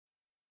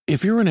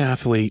If you're an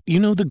athlete, you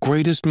know the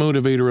greatest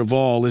motivator of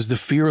all is the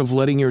fear of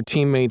letting your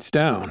teammates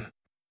down.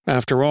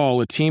 After all,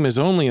 a team is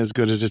only as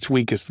good as its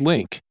weakest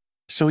link.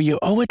 So you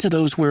owe it to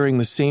those wearing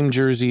the same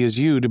jersey as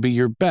you to be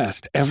your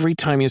best every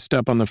time you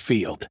step on the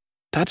field.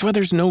 That's why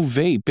there's no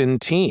vape in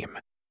team.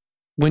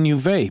 When you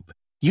vape,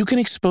 you can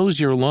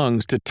expose your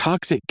lungs to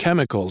toxic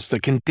chemicals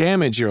that can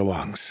damage your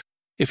lungs.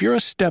 If you're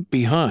a step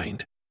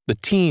behind, the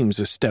team's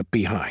a step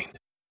behind.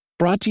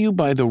 Brought to you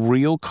by The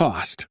Real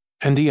Cost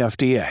and the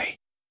FDA.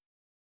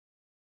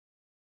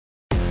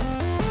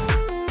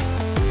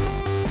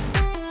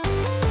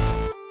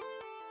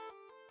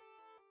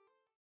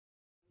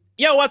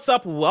 Yo, what's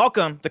up?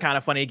 Welcome to Kind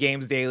of Funny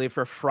Games Daily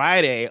for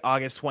Friday,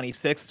 August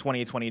 26th,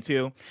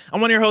 2022.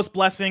 I'm one of your hosts,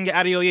 Blessing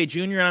Adeoye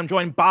Jr., and I'm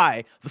joined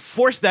by the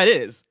force that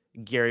is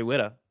Gary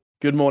Whitta.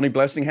 Good morning,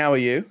 Blessing. How are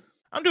you?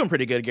 I'm doing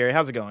pretty good, Gary.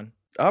 How's it going?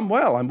 I'm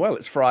well.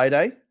 It's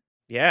Friday.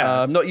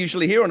 Yeah. I'm not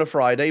usually here on a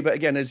Friday, but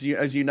again, as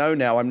you know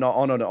now, I'm not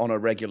on a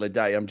regular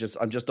day. I'm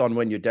just on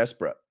when you're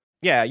desperate.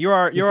 Yeah,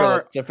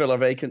 to fill a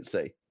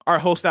vacancy. Our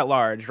host at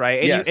large,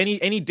 right? Yes.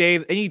 Any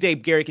day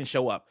Gary can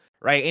show up.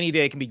 Right, any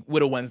day it can be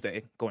Whitta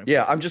Wednesday going.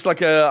 Yeah, I'm just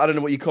like I don't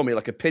know what you call me,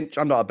 like a pinch.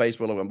 I'm not a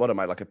baseballer. What am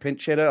I, like a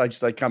pinch hitter? I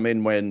come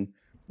in when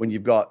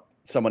you've got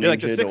someone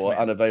injured like or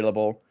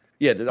unavailable.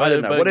 Yeah, I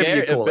don't know. Whatever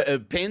Gary, you call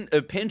it.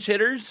 Pinch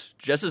hitters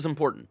just as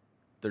important.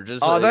 They're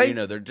just are they?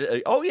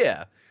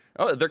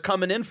 They're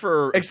coming in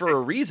for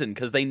a reason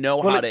because they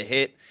know how to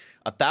hit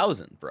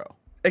 1,000, bro.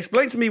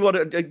 Explain to me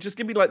just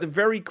give me like the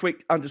very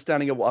quick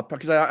understanding of what,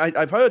 because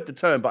I've heard the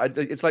term, but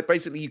it's like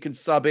basically you can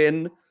sub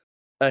in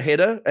a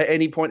hitter at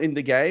any point in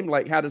the game.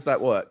 Like, how does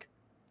that work?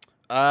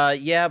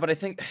 Yeah, but I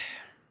think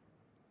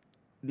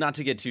not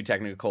to get too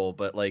technical,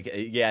 but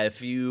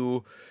if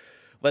you,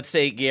 let's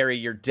say, Gary,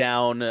 you're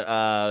down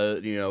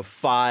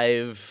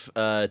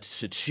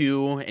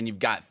 5-2, and you've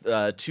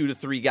got 2 to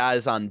 3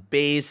 guys on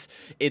base.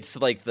 It's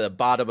like the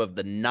bottom of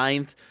the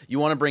 9th. You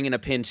want to bring in a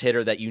pinch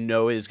hitter that you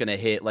know is going to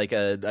hit like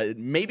a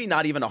maybe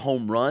not even a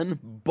home run,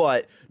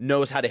 but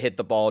knows how to hit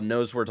the ball,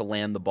 knows where to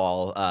land the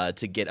ball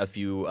to get a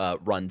few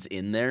runs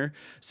in there.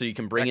 So you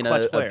can bring in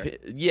a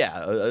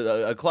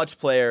clutch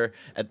player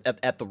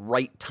at the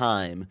right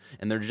time,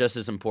 and they're just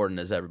as important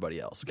as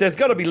everybody else. There's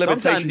got to be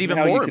limitations. Sometimes even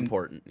more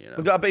important. You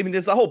know? I mean,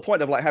 there's the whole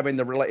point of like having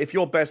if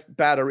your best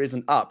batter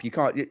isn't up, you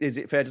can't. Is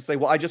it fair to say,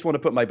 well, I just want to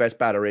put my best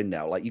batter in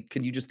now? Like,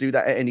 can you just do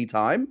that at any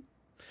time?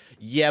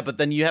 Yeah, but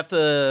then you have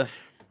to.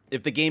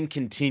 If the game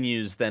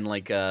continues, then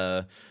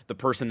the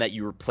person that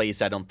you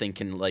replace, I don't think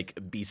can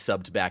be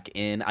subbed back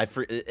in.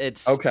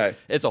 It's okay.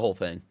 It's a whole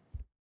thing.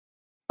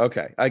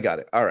 Okay, I got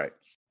it. All right.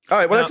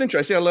 Well, that's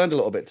interesting. I learned a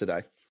little bit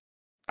today.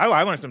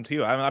 I learned some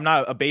too. I'm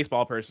not a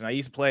baseball person. I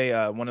used to play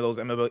one of those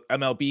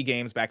MLB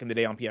games back in the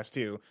day on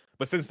PS2,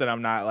 but since then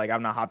I'm not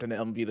hopped into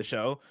MLB the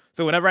Show.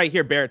 So whenever I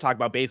hear Barrett talk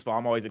about baseball,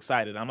 I'm always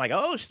excited. I'm like,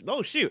 oh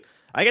shoot,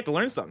 I get to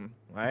learn something.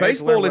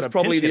 Baseball is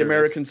probably the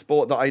American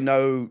sport that I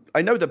know.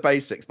 I know the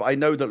basics, but I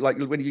know that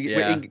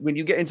when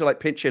you get into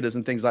like pinch hitters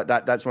and things like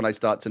that, that's when I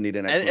start to need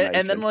an explanation.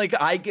 And then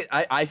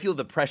I feel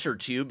the pressure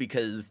too,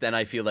 because then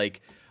I feel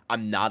like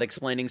I'm not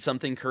explaining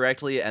something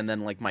correctly, and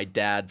then my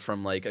dad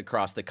from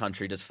across the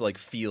country just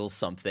feels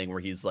something where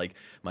he's like,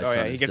 my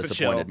son has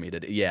disappointed me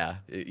today. Yeah,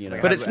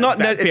 But it's not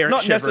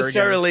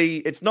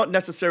necessarily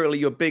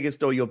your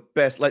biggest or your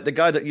best. Like the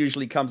guy that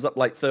usually comes up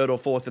like 3rd or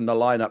 4th in the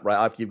lineup,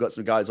 right after you've got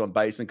some guys on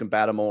base and can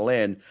bat them all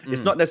in.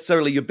 It's not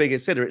necessarily your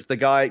biggest hitter. It's the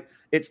guy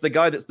that's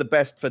the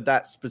best for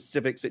that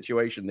specific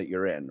situation that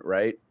you're in,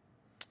 right?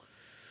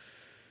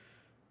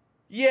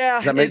 Yeah,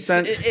 does that make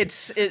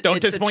sense?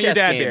 Don't disappoint your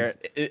dad,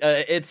 Barrett.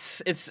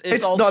 It's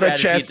all not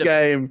strategy. a chess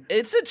game.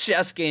 It's a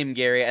chess game,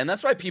 Gary, and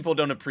that's why people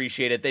don't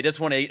appreciate it. They just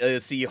want to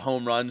see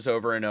home runs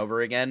over and over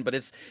again. But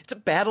it's a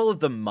battle of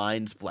the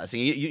minds,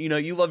 Blessing.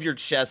 You love your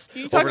chess.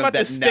 You talking about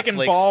the stick and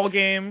ball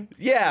game?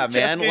 Yeah,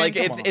 man.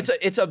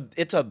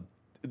 It's a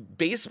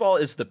baseball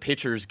is the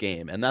pitcher's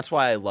game, and that's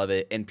why I love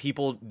it. And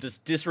people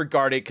just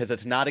disregard it because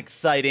it's not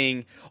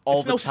exciting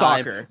all the time.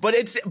 Soccer. But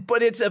it's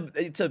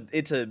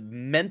a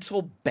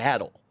mental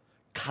battle,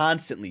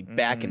 constantly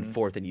back and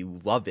forth, and you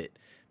love it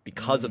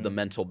because of the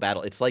mental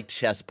battle. It's like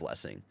chess,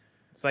 Blessing.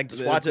 It's like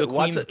the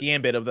Queen's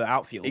Gambit of the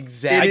outfield.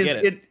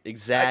 Exactly.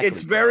 Exactly.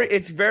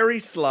 It's very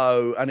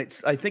slow, and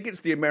I think it's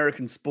the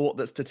American sport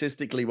that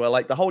statistically,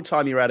 where the whole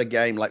time you're at a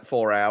game,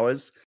 4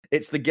 hours.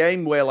 It's the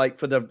game where, where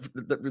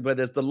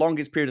there's the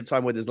longest period of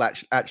time where there's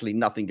actually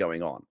nothing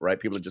going on, right?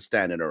 People are just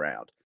standing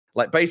around.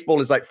 Like baseball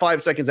is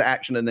 5 seconds of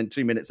action and then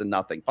 2 minutes of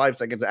nothing. 5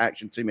 seconds of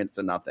action, 2 minutes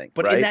of nothing.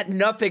 But right? in that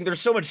nothing,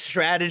 there's so much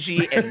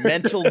strategy and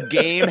mental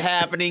game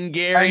happening,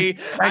 Gary.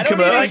 And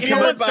commercial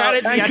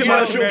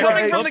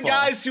coming from the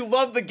guys who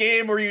love the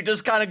game, where you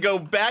just kind of go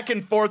back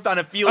and forth on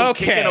a field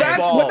kicking a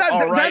ball.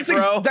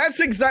 That's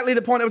exactly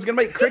the point I was going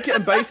to make. Cricket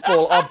and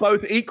baseball are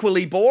both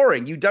equally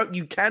boring. You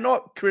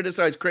cannot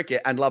criticize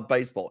cricket and love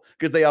baseball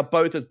because they are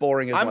both as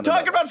boring as one another. I'm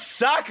talking about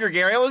soccer,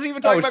 Gary. I wasn't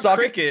even talking about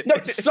cricket. No,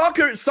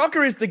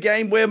 soccer is the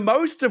game where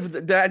most of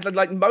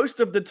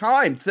the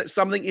time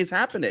something is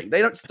happening.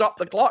 They don't stop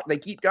the clock. They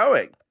keep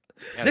going.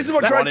 This is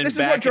what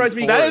drives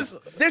me. That is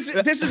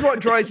this is what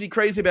drives me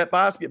crazy about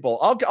basketball.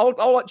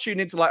 I'll like tune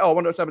into like, oh, I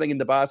wonder what's happening in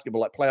the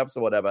basketball, like playoffs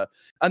or whatever.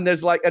 And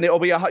there's like, and it'll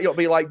be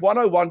like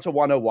 101 to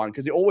 101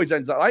 because it always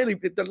ends up.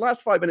 The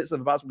last 5 minutes of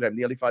the basketball game,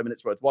 the only 5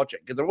 minutes worth watching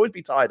because they'll always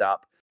be tied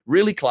up,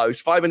 really close,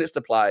 5 minutes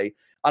to play.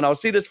 And I'll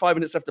see there's 5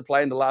 minutes left to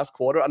play in the last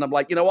quarter. And I'm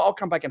like, you know what? I'll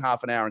come back in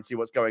half an hour and see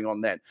what's going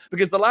on then.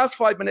 Because the last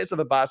 5 minutes of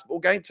a basketball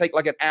game take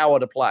like an hour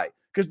to play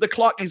because the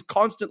clock is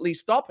constantly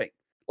stopping.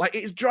 Like,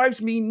 it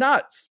drives me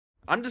nuts.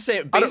 I'm just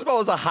saying,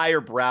 baseball is a higher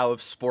brow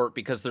of sport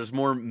because there's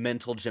more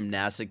mental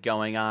gymnastic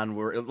going on.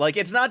 Where, like,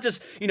 it's not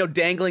just,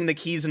 dangling the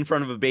keys in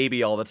front of a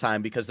baby all the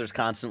time because there's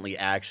constantly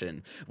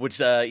action, which,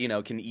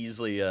 can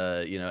easily,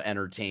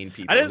 entertain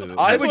people.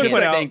 I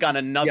think on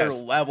another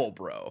level,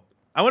 bro.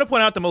 I want to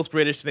point out the most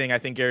British thing I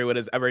think Gary Wood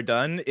has ever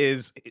done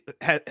is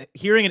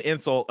hearing an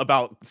insult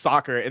about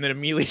soccer and then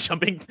immediately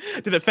jumping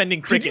to defending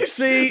cricket.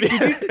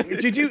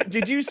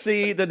 Did you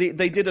see that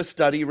they did a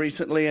study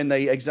recently and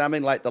they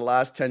examined like the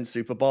last 10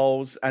 Super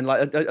Bowls and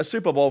like a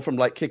Super Bowl from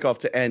like kickoff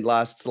to end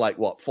lasts like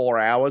what 4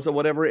 hours or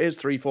whatever it is,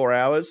 3-4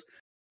 hours.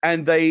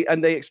 And they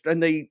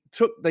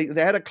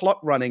had a clock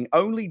running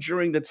only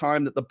during the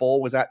time that the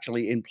ball was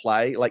actually in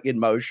play, like in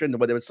motion,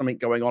 where there was something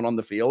going on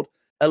the field.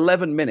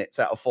 11 minutes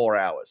out of 4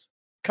 hours.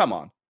 Come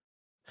on.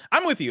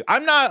 I'm with you.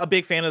 I'm not a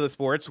big fan of the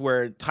sports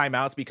where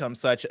timeouts become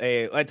such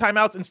a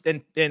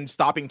timeouts and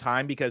stopping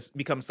time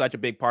becomes such a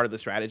big part of the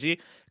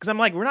strategy. Because I'm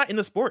like, we're not in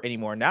the sport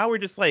anymore. Now we're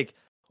just like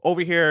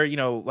over here,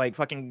 like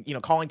fucking,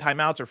 calling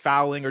timeouts or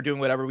fouling or doing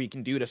whatever we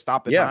can do to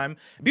stop the time.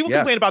 People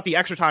complain about the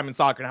extra time in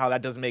soccer and how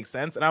that doesn't make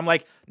sense. And I'm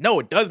like, no,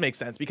 it does make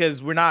sense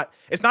because I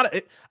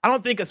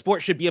don't think a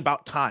sport should be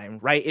about time,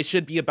 right? It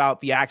should be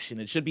about the action.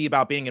 It should be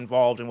about being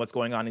involved in what's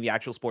going on in the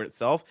actual sport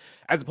itself,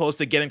 as opposed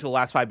to getting to the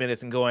last 5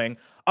 minutes and going,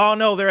 oh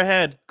no, they're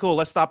ahead. Cool,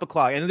 let's stop the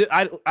clock. And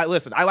I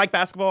listen, I like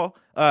basketball.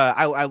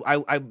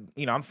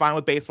 I'm fine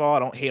with baseball. I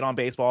don't hate on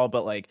baseball,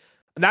 but like,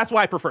 that's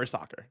why I prefer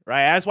soccer,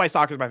 right? That's why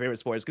soccer is my favorite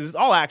sport, because it's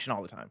all action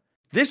all the time.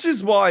 This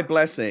is why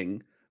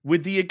Blessing,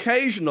 with the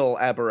occasional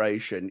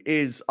aberration,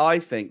 is, I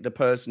think, the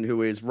person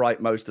who is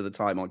right most of the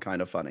time on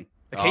Kind of Funny.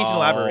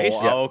 Occasional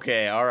aberration.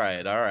 Okay, all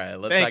right.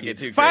 Let's not get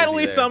too crazy.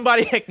 Finally,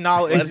 somebody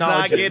acknowledges. Let's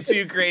not get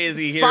too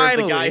crazy here.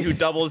 Finally. The guy who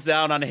doubles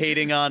down on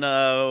hating on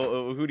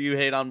who do you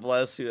hate on?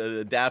 Bless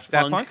Daft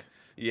Punk.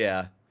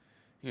 Yeah.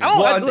 I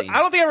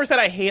don't think I ever said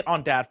I hate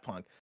on Daft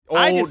Punk.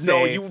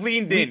 No, you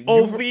leaned in.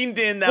 You leaned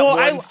in that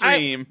one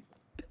stream.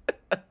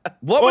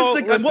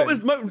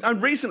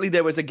 And recently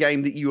there was a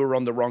game that you were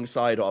on the wrong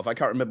side of. I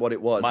can't remember what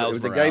it was.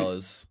 Miles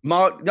Morales.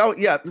 I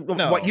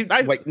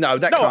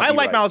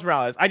like Miles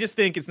Morales. I just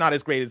think it's not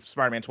as great as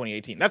Spider-Man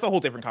 2018. That's a whole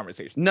different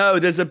conversation. No,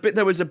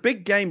 there was a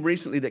big game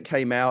recently that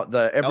came out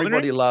that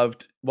everybody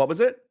loved. What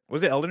was it?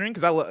 Was it Elden Ring?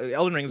 Because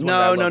Elden Ring is one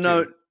that I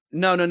love too.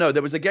 No.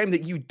 There was a game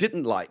that you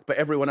didn't like, but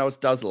everyone else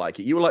does like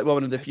it. You were like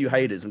one of the few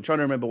haters. I'm trying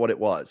to remember what it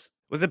was.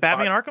 Was it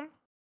Batman Arkham?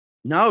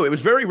 No, it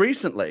was very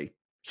recently.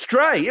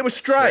 Stray. It was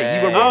Stray.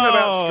 You were wrong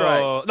about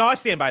Stray. No, I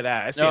stand by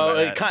that.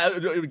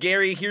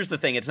 Gary, here's the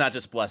thing. It's not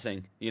just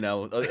Blessing.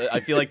 I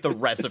feel like the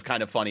rest of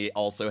Kind of Funny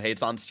also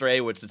hates on Stray,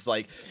 which is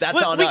like,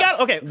 that's on us.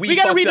 We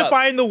got to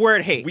redefine the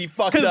word hate. We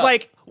fucked up. Because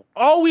like,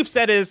 all we've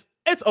said is,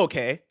 it's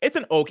okay. It's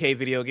an okay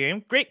video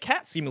game. Great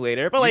cat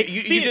simulator. But like,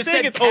 you just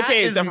said it's cat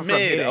okay is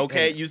mid,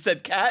 okay? You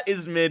said cat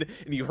is mid,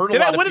 and you heard a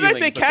lot of What did I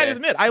say? Cat okay? is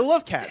mid. I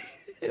love cats.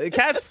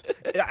 Cats,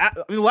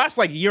 the last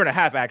like year and a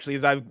half actually,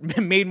 is I've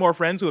made more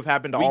friends who have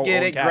happened to all. We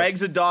get it. Cats.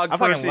 Greg's a dog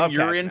person.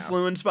 You're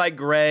influenced by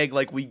Greg.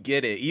 Like, we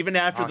get it. Even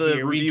after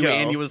the review,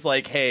 Andy was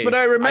like, "Hey, but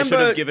I should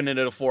have given it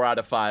a 4 out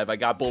of 5. I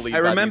got bullied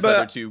by these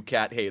other two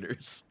cat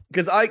haters."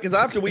 Because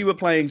after we were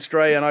playing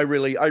Stray and I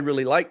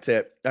really liked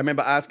it, I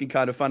remember asking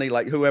Kind of Funny,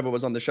 like whoever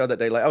was on the show that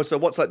day, like, oh, so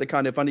what's like the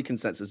Kind of Funny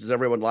consensus? Does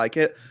everyone like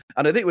it?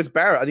 And I think it was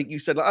Barrett. I think you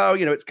said, like, oh,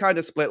 it's kind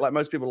of split. Like,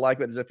 most people like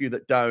it. There's a few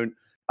that don't.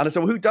 And I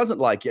said, well, who doesn't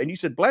like it? And you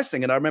said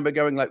Blessing. And I remember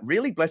going like,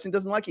 really? Blessing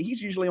doesn't like it?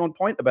 He's usually on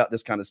point about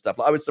this kind of stuff.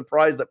 Like, I was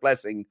surprised that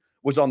Blessing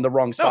was on the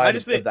wrong side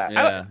of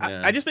that.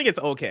 I just think it's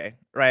okay,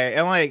 right?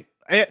 And like,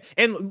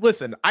 and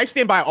listen, I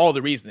stand by all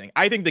the reasoning.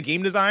 I think the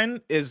game design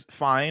is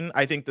fine.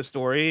 I think the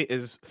story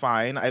is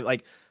fine.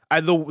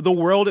 The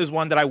world is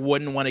one that I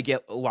wouldn't want to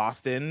get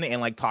lost in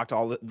and like talk to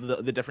all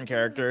the different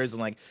characters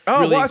and like. Oh,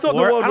 really I thought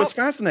the world was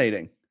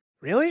fascinating.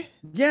 Really?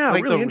 Yeah,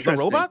 like really interesting.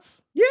 The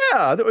robots?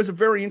 Yeah, that was a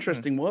very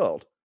interesting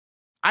world.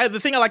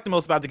 The thing I like the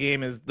most about the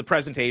game is the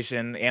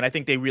presentation, and I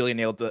think they really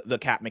nailed the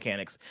cat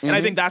mechanics. And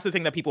I think that's the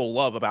thing that people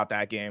love about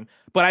that game.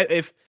 But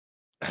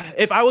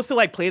if I was to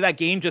like play that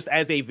game just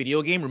as a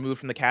video game removed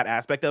from the cat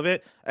aspect of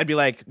it, I'd be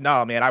like,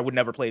 no, man, I would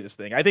never play this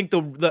thing. I think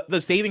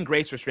the saving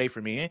grace for Stray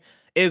for me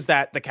is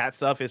that the cat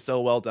stuff is so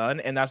well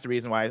done, and that's the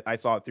reason why I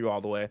saw it through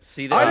all the way.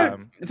 See, the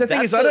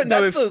thing is, I don't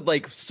know if the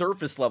like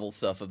surface level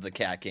stuff of the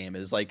cat game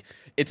is like,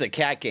 it's a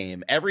cat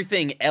game.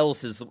 Everything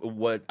else is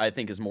what I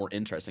think is more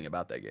interesting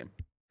about that game.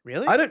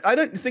 Really? I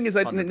don't think is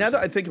now that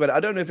I think about it, I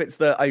don't know if it's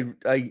that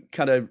I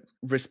kind of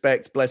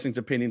respect Blessing's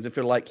opinions and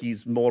feel like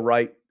he's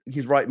right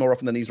more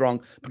often than he's wrong,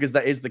 because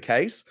that is the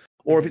case,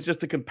 or if it's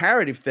just a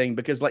comparative thing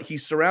because like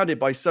he's surrounded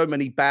by so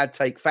many bad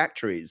take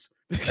factories.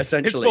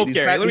 Essentially, It's both,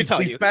 Gary. Let me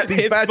tell you,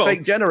 these bad both.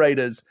 take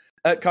generators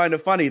are kind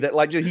of funny that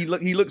like he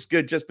looks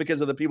good just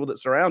because of the people that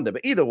surround him.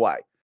 But either way,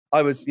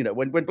 I was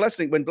when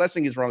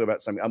Blessing is wrong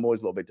about something, I'm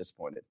always a little bit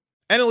disappointed.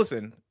 And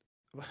listen,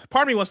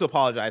 part of me wants to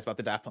apologize about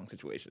the Daft Punk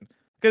situation.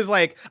 Because,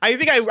 like, I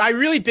think I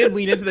really did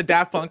lean into the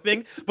Daft Punk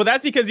thing, but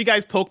that's because you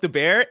guys poked the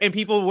bear and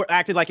people were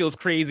acting like it was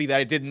crazy that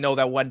I didn't know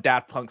that one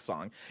Daft Punk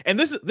song. And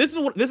this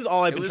is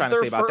all I've been trying to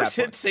say about Daft Punk. It was their first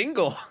hit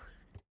single.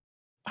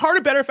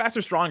 Harder, Better,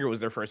 Faster, Stronger was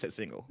their first hit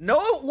single. No,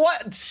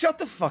 what? Shut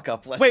the fuck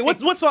up, Wait,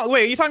 Leslie. what song?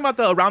 Wait, are you talking about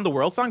the Around the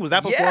World song? Was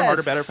that before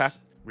Harder, Better,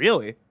 Faster?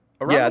 Really?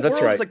 Around the that's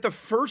World right. was like the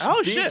first.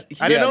 Oh big shit!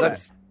 hit. I didn't know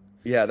that.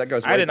 Yeah, that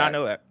goes. I did not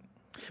know that.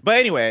 But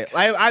anyway,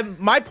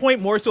 my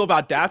point more so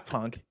about Daft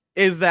Punk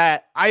is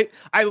that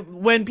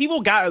when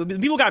people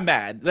got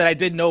mad that I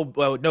didn't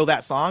know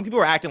that song, people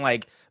were acting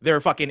like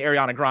they're fucking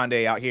Ariana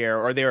Grande out here,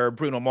 or they're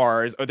Bruno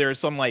Mars, or there's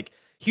some like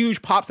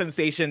huge pop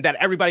sensation that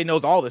everybody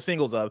knows all the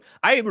singles of.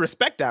 I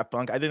respect Daft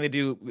Punk. I think they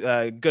do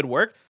good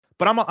work,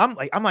 but I'm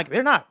like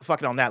they're not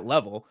fucking on that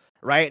level,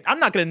 right? I'm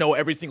not gonna know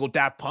every single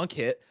Daft Punk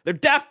hit. They're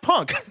Daft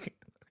Punk.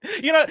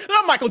 You know, they're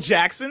not Michael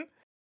Jackson.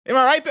 Am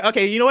I right?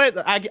 Okay, you know what?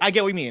 I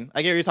get what you mean.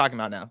 I get what you're talking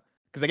about now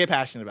because I get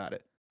passionate about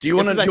it. Do you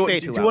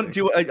want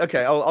to?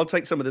 Okay, I'll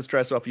take some of the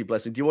stress off you,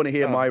 Blessing. Do you want to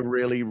hear my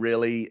really,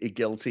 really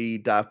guilty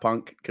Daft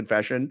Punk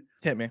confession?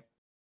 Hit me.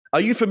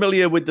 Are you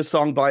familiar with the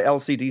song by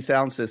LCD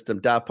Sound System,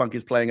 Daft Punk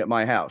is Playing at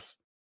My House?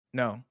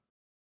 No.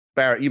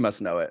 Barrett, you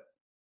must know it.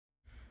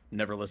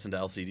 Never listened to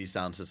LCD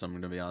Sound System,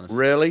 I'm going to be honest.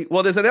 Really?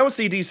 Well, there's an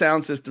LCD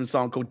Sound System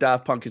song called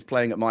Daft Punk is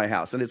Playing at My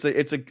House, and it's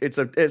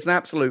an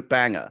absolute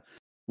banger.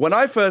 When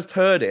I first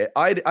heard it,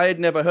 I had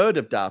never heard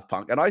of Daft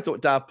Punk, and I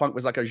thought Daft Punk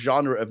was like a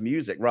genre of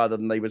music rather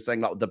than they were saying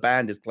like the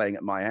band is playing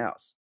at my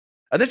house.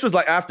 And this was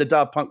like after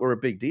Daft Punk were a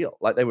big deal.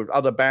 Like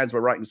other bands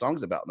were writing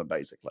songs about them,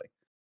 basically.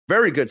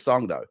 Very good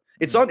song though.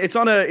 It's on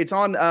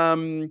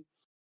one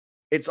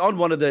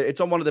of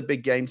the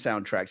big game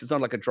soundtracks. It's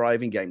on like a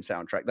driving game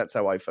soundtrack. That's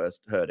how I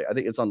first heard it. I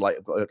think it's on like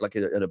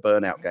in a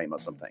Burnout game or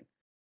something.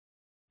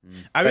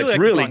 I really it's like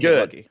really the song good. Get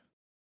Lucky.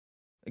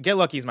 Get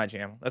Lucky is my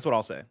jam. That's what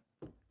I'll say.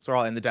 So we're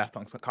all in the Daft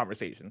Punk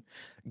conversation.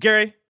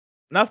 Gary,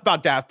 enough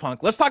about Daft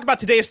Punk. Let's talk about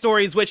today's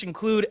stories, which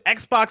include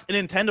Xbox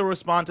and Nintendo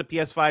respond to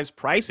PS5's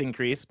price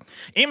increase,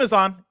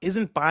 Amazon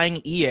isn't buying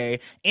EA,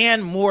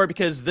 and more,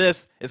 because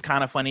this is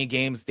Kinda Funny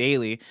Games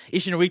Daily.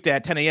 Each and every weekday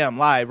at 10 a.m.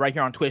 live right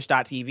here on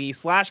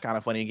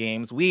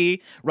twitch.tv/kindafunnygames.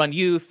 We run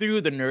you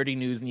through the nerdy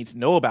news you need to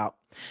know about.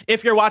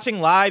 If you're watching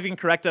live, you can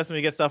correct us when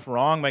we get stuff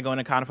wrong by going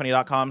to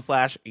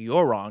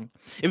kindafunny.com/you're wrong.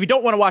 If you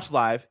don't want to watch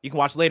live, you can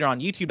watch later on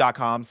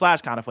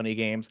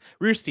youtube.com/kindafunnygames,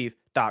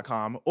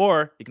 roosterteeth.com,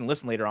 or you can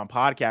listen later on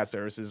podcast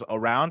services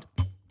around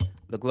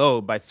the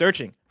globe by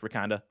searching for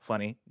Kinda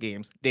Funny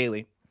Games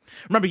Daily.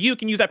 Remember, you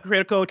can use that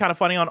creator code Kinda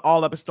Funny on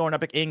all Epic Store and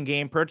Epic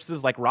in-game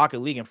purchases like Rocket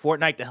League and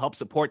Fortnite to help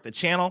support the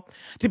channel.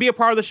 To be a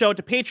part of the show,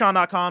 to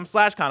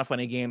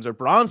patreon.com/kindafunnygames, or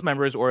bronze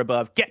members or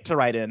above get to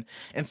write in,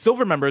 and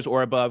silver members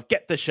or above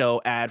get the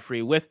show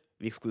ad-free with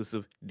the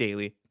exclusive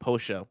daily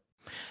post show.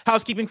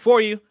 Housekeeping for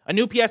you. A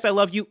new PS I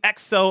Love You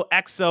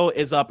XOXO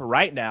is up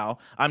right now.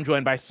 I'm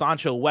joined by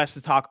Sancho West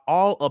to talk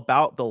all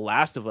about The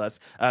Last of Us.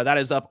 That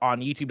is up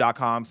on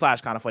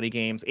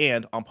youtube.com/kindafunnygames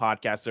and on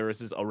podcast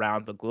services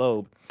around the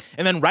globe.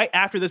 And then right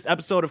after this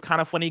episode of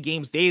Kinda Funny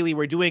Games Daily,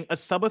 we're doing a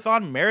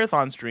subathon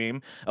marathon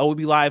stream. We'll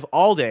be live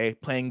all day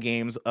playing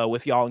games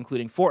with y'all,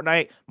 including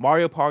Fortnite,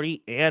 Mario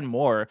Party, and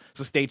more.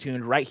 So stay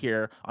tuned right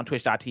here on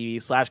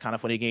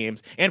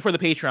twitch.tv/kindafunnygames. And for the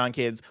Patreon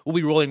kids, we'll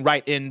be rolling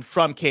right in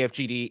from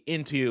KFGD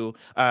into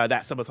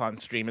that subathon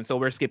stream, and so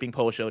we're skipping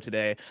post show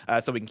today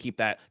so we can keep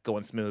that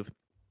going smooth.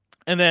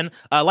 And then,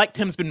 like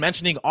Tim's been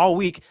mentioning all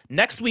week,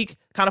 next week,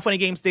 Kinda Funny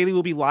Games Daily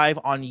will be live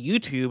on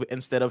YouTube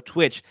instead of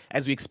Twitch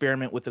as we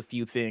experiment with a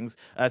few things.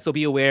 So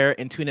be aware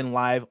and tune in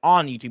live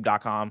on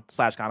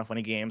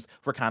youtube.com/kindafunnygames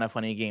for Kinda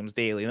Funny Games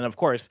Daily. And then, of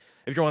course,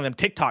 if you're one of them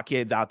TikTok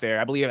kids out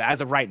there, I believe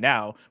as of right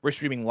now, we're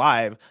streaming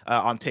live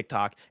on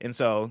TikTok. And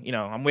so, you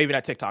know, I'm waving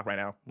at TikTok right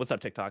now. What's up,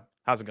 TikTok?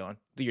 How's it going?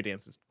 Do your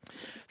dances.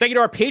 Thank you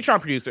to our Patreon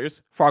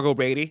producers, Fargo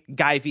Brady,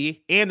 Guy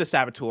V, and The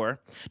Saboteur.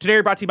 Today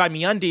we're brought to you by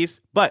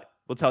MeUndies, but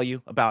we'll tell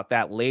you about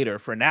that later.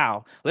 For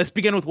now, let's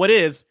begin with what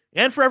is,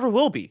 and forever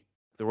will be,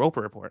 the Roper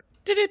Report.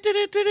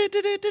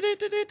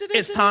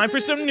 It's time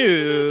for some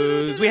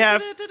news. We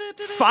have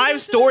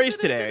 5 stories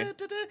today.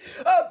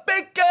 A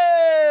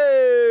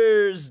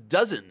baker's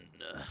dozen.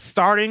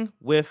 Starting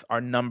with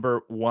our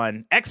number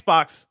 1.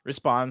 Xbox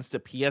responds to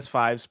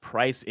PS5's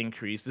price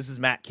increase. This is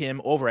Matt Kim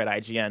over at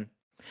IGN.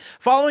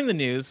 Following the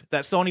news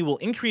that Sony will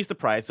increase the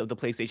price of the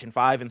PlayStation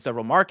 5 in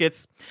several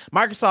markets,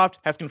 Microsoft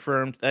has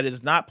confirmed that it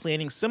is not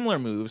planning similar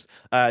moves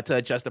to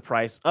adjust the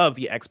price of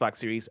the Xbox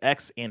Series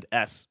X and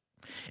S.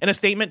 In a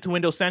statement to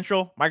Windows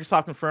Central,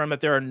 Microsoft confirmed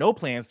that there are no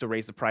plans to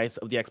raise the price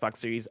of the Xbox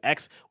Series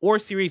X or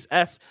Series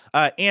S,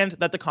 and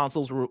that the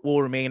consoles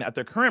will remain at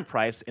their current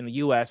price in the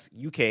US,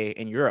 UK,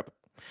 and Europe.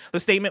 The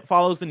statement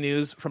follows the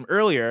news from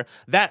earlier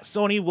that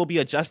Sony will be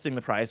adjusting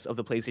the price of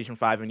the PlayStation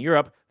 5 in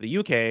Europe, the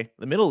UK,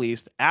 the Middle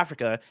East,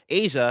 Africa,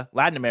 Asia,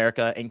 Latin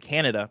America, and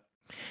Canada.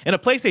 In a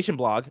PlayStation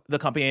blog, the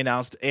company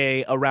announced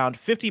a around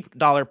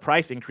 $50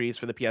 price increase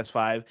for the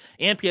PS5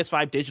 and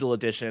PS5 Digital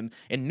Edition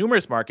in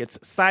numerous markets,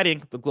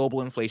 citing the global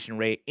inflation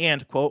rate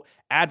and, quote,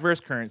 adverse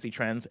currency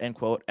trends, end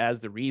quote, as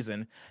the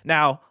reason.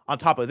 Now, on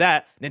top of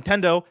that,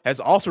 Nintendo has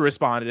also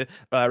responded.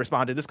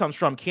 This comes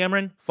from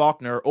Cameron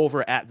Faulkner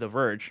over at The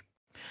Verge.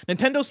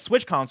 Nintendo's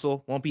Switch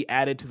console won't be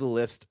added to the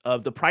list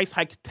of the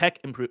price-hiked tech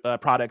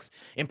products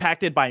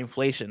impacted by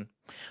inflation.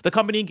 The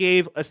company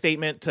gave a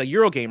statement to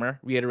Eurogamer,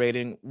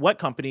 reiterating what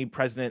company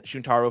president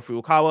Shuntaro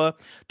Furukawa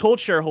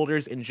told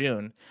shareholders in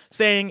June,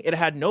 saying it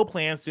had no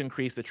plans to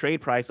increase the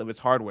trade price of its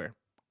hardware.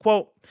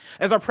 Quote,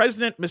 as our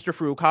president, Mr.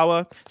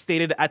 Furukawa,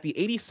 stated at the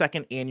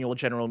 82nd annual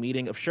general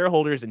meeting of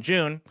shareholders in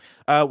June,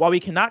 while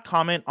we cannot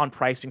comment on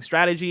pricing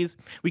strategies,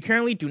 we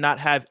currently do not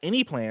have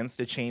any plans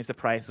to change the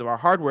price of our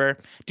hardware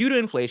due to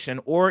inflation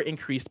or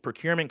increased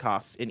procurement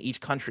costs in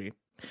each country.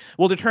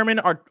 We'll determine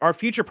our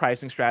future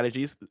pricing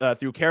strategies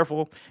through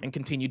careful and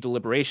continued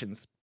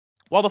deliberations.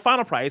 While the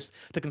final price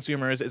to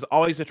consumers is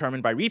always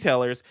determined by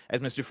retailers,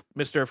 as Mr.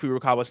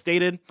 Furukawa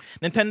stated,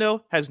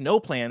 Nintendo has no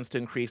plans to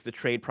increase the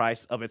trade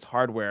price of its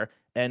hardware,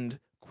 end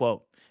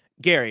quote.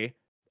 Gary,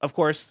 of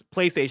course,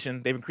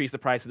 PlayStation, they've increased the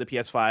price of the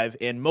PS5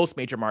 in most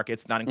major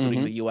markets, not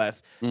including the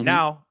US.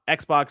 Now,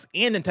 Xbox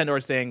and Nintendo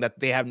are saying that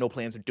they have no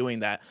plans of doing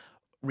that.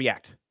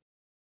 React.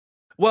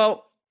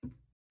 Well,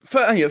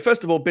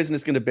 first of all,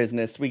 business going to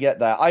business. We get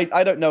that.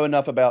 I don't know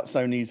enough about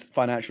Sony's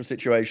financial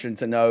situation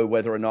to know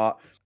whether or not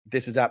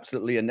this is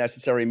absolutely a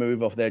necessary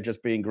move or if they're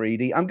just being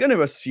greedy. I'm going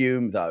to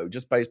assume, though,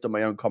 just based on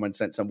my own common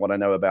sense and what I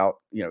know about,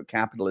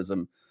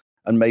 capitalism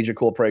and major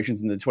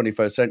corporations in the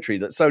 21st century,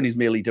 that Sony's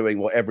merely doing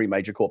what every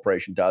major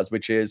corporation does,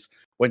 which is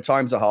when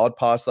times are hard,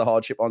 pass the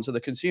hardship onto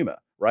the consumer,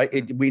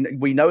 right?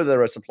 We know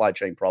there are supply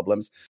chain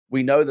problems.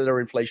 We know that there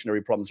are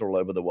inflationary problems all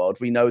over the world.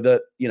 We know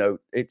that,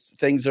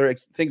 things are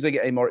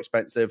getting more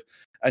expensive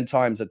and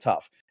times are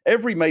tough.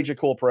 Every major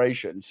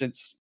corporation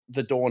since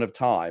the dawn of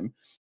time,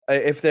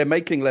 if they're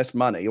making less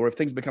money or if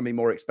things are becoming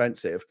more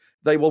expensive,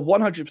 they will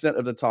 100%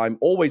 of the time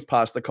always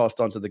pass the cost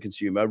onto the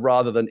consumer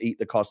rather than eat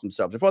the cost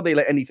themselves. Before they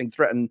let anything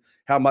threaten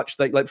how much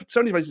they like,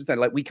 Sony's basically saying,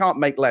 like, we can't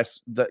make less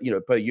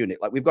per unit.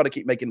 Like, we've got to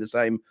keep making the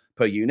same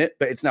per unit,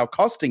 but it's now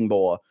costing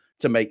more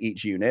to make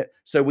each unit.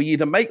 So we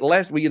either make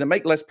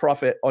less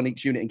profit on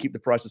each unit and keep the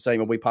price the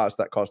same, or we pass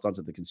that cost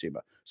onto the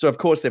consumer. So of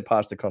course they've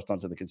passed the cost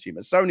onto the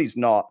consumer. Sony's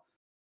not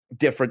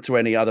different to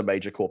any other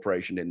major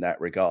corporation in that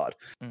regard.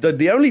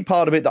 The only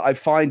part of it that I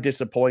find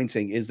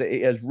disappointing is that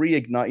it has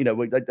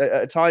reignited,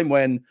 at a time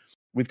when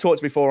we've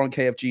talked before on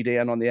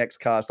KFGD and on the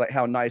Xcast, like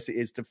how nice it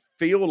is to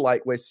feel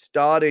like we're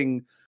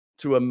starting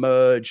to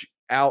emerge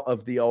out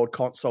of the old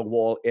console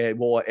war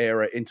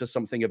era into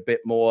something a bit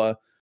more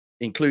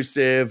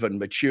inclusive and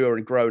mature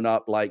and grown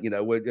up. Like,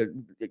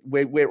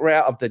 we're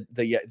out of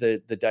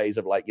the days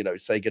of, like,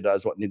 Sega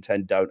does what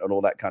Nintendo don't and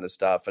all that kind of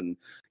stuff. And,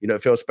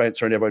 Phil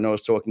Spencer and everyone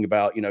else talking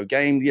about,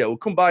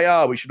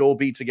 kumbaya, we should all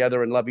be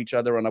together and love each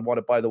other. And I want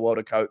to buy the world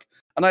a Coke.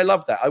 And I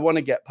love that. I want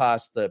to get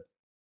past the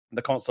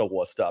console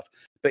war stuff.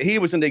 But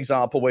here was an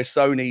example where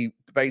Sony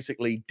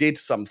basically did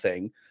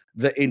something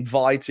that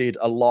invited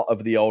a lot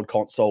of the old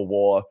console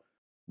war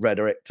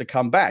rhetoric to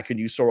come back, and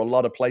you saw a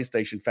lot of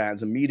PlayStation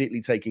fans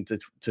immediately taking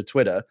to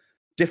Twitter,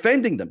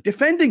 defending them.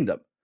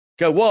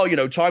 Go, well,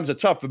 times are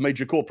tough for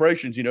major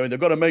corporations, and they've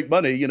got to make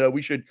money.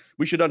 We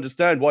should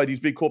understand why these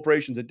big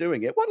corporations are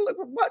doing it. What?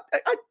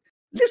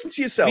 Listen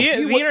to yourself. The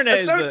internet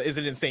is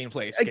an insane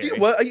place.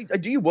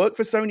 Do you work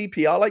for Sony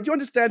PR? Like, do you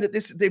understand that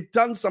they've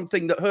done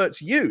something that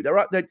hurts you?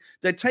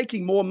 They're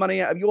taking more money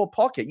out of your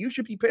pocket. You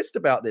should be pissed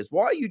about this.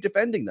 Why are you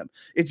defending them?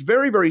 It's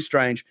very, very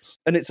strange,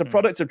 and it's a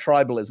product of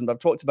tribalism. I've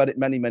talked about it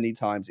many, many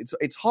times.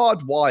 It's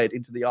hardwired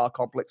into the R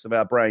complex of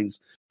our brains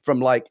from,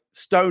 like,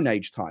 Stone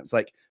Age times.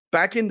 Like,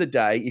 back in the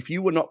day, if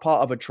you were not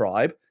part of a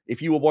tribe,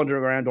 if you were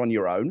wandering around on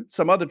your own,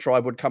 some other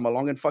tribe would come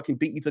along and fucking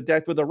beat you to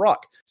death with a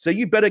rock. So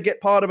you better get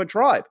part of a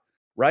tribe.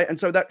 Right. And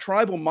so that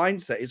tribal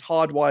mindset is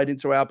hardwired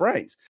into our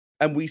brains.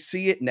 And we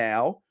see it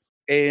now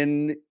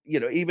in,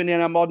 even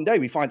in our modern day,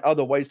 we find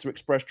other ways to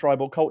express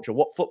tribal culture.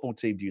 What football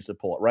team do you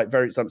support? Right.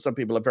 Some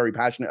people are very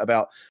passionate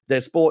about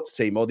their sports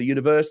team or the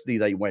university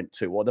they went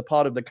to, or the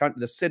part of the country,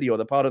 the city, or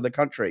the part of the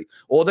country,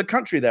 or the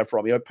country they're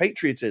from.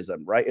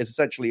 Patriotism, right, is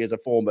essentially a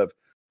form of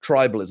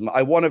tribalism.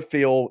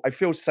 I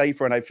feel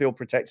safer and I feel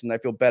protected and I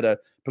feel better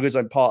because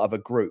I'm part of a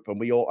group, and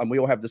we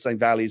all have the same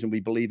values and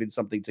we believe in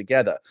something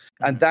together.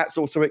 And that's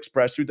also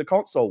expressed through the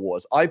console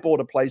wars. I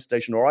bought a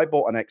PlayStation or I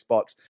bought an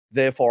Xbox,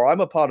 therefore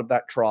I'm a part of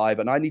that tribe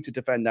and I need to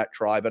defend that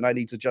tribe and I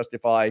need to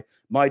justify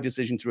my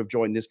decision to have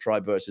joined this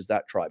tribe versus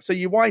that tribe. So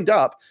you wind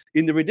up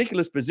in the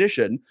ridiculous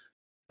position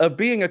of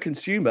being a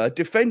consumer,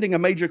 defending a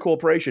major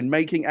corporation,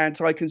 making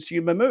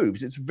anti-consumer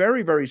moves. It's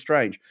very, very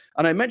strange.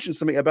 And I mentioned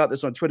something about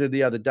this on Twitter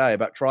the other day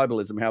about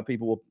tribalism, how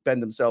people will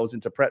bend themselves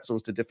into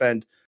pretzels to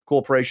defend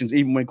corporations,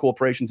 even when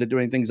corporations are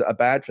doing things that are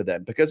bad for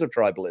them because of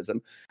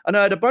tribalism. And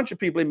I had a bunch of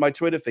people in my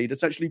Twitter feed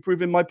essentially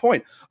proving my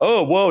point.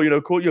 Oh,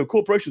 well,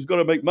 corporations got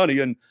to make money,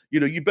 and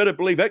you better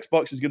believe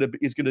Xbox is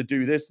going to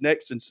do this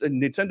next, and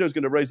Nintendo's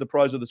going to raise the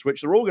price of the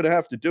Switch. They're all going to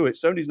have to do it.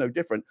 Sony's no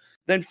different.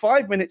 Then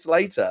 5 minutes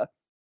later,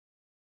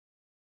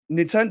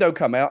 Nintendo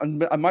come out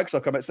and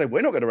Microsoft come out and say,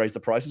 we're not going to raise the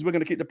prices. We're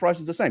going to keep the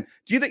prices the same.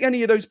 Do you think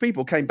any of those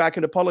people came back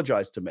and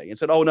apologized to me and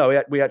said, oh,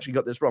 no, we actually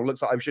got this wrong.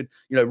 Looks like I should,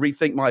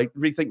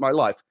 rethink my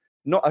life.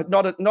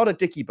 Not a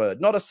dicky bird,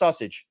 not a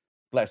sausage.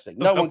 Blessing.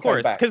 No one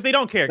came back. Because they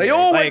don't care. They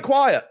all went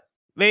quiet.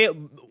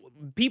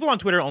 People on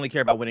Twitter only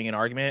care about winning an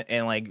argument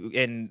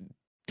and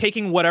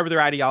taking whatever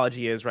their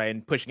ideology is, right,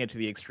 and pushing it to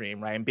the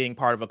extreme, right, and being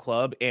part of a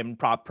club and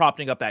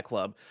propping up that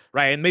club,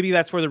 right, and maybe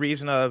that's for the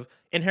reason of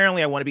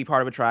inherently I want to be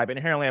part of a tribe,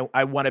 inherently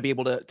I want to be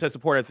able to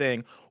support a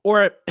thing,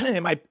 or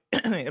it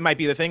might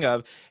be the thing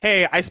of,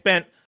 hey, I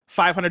spent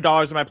 $500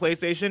 on my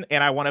PlayStation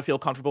and I want to feel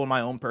comfortable in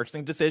my own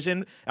purchasing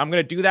decision. I'm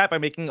going to do that by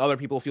making other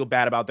people feel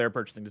bad about their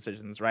purchasing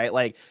decisions, right?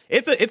 Like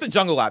it's a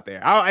jungle out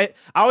there. I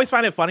always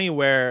find it funny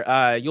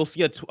where you'll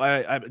see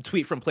a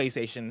tweet from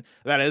PlayStation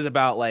that is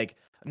about like,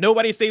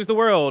 Nobody Saves the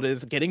World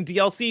is getting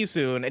DLC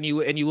soon, and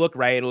you look,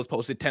 right, it was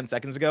posted 10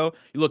 seconds ago.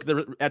 You look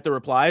at the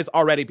replies,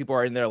 already people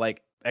are in there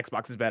like,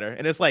 Xbox is better.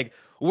 And it's like,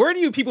 where do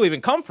you people even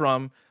come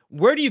from?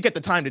 Where do you get the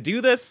time to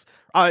do this?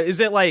 Is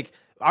it like,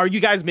 are you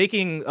guys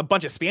making a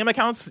bunch of spam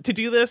accounts to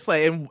do this?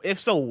 Like, and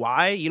if so,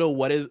 why?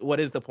 What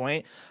is the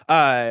point?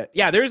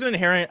 Yeah, there's an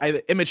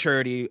inherent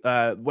immaturity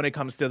when it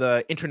comes to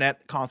the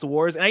internet console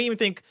wars. And I even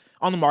think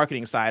on the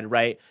marketing side,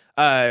 right,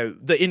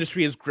 the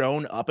industry has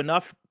grown up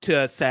enough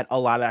to set a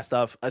lot of that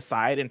stuff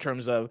aside in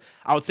terms of,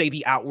 I would say,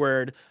 the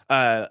outward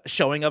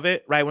showing of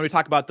it, right? When we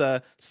talk about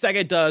the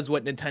Sega does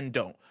what Nintendo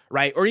don't,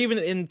 right? Or even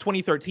in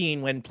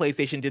 2013 when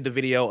PlayStation did the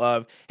video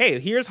of, hey,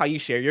 here's how you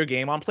share your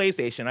game on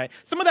PlayStation, right?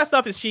 Some of that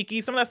stuff is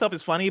cheeky, some of that stuff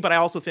is funny, but I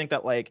also think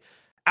that, like,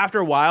 after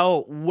a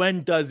while,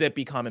 when does it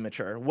become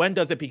immature? When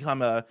does it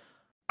become all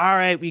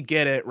right, we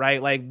get it,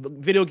 right? Like,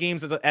 video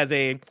games as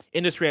a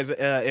industry,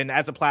 and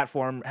as a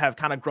platform have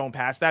kind of grown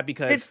past that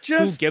because it's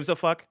just, who gives a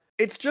fuck?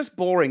 It's just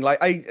boring.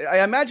 Like,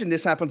 I imagine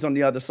this happens on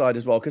the other side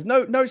as well, because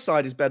no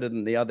side is better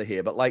than the other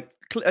here. But like,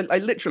 I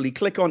literally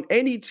click on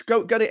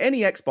go to any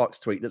Xbox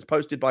tweet that's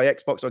posted by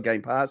Xbox or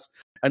Game Pass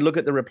and look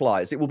at the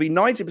replies. It will be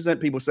 90%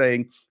 people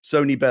saying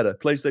Sony better,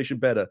 PlayStation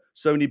better,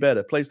 Sony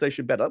better,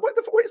 PlayStation better. What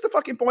is the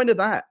fucking point of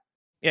that?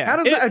 Yeah.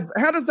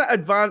 How does that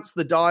advance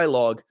the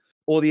dialogue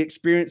or the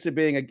experience of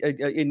being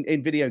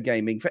in video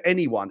gaming for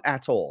anyone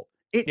at all?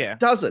 It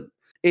doesn't.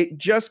 It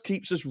just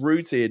keeps us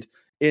rooted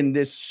in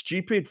this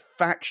stupid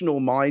factional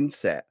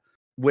mindset,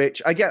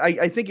 which again,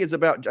 I think is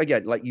about,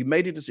 again, like, you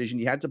made a decision,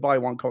 you had to buy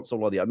one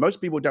console or the other. Most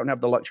people don't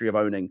have the luxury of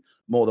owning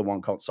more than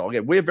one console.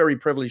 Again, we're very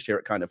privileged here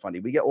at Kind of Funny.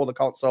 We get all the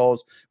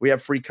consoles, we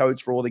have free codes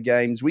for all the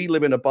games. We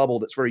live in a bubble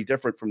that's very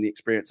different from the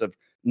experience of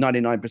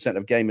 99%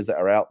 of gamers that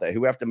are out there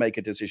who have to make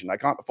a decision. I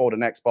can't afford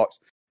an Xbox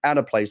and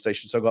a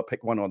PlayStation, so I've got to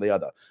pick one or the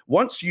other.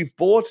 Once you've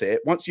bought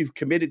it, once you've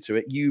committed to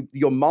it,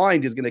 your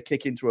mind is going to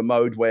kick into a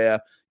mode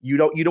where you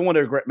don't want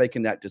to regret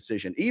making that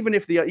decision. Even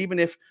if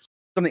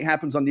something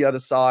happens on the other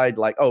side,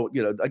 like,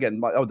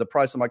 the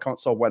price of my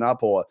console went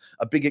up, or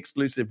a big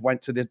exclusive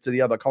went to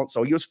the other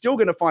console, you're still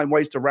going to find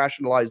ways to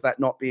rationalize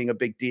that not being a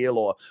big deal,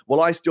 or,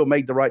 well, I still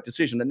made the right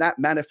decision. And that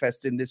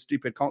manifests in this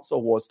stupid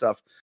console war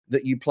stuff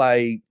that you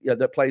play,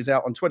 that plays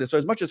out on Twitter. So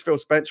as much as Phil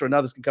Spencer and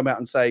others can come out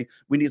and say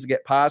we need to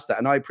get past that,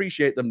 and I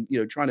appreciate them,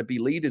 trying to be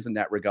leaders in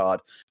that regard,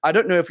 I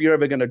don't know if you're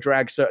ever going to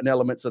drag certain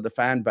elements of the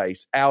fan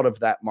base out of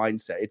that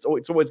mindset. It's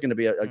always going to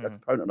be a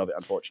component of it,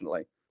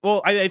 unfortunately.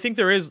 Well, I think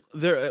there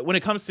when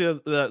it comes to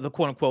the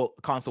quote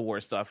unquote console war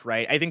stuff,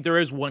 right? I think there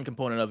is one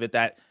component of it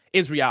that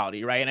is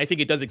reality, right? And I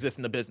think it does exist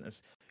in the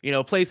business.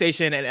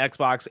 PlayStation and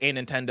Xbox and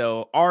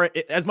Nintendo are,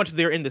 as much as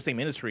they're in the same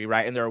industry,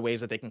 right, and there are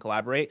ways that they can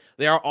collaborate,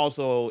 they are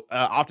also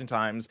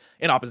oftentimes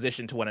in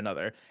opposition to one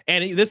another.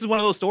 And this is one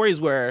of those stories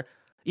where,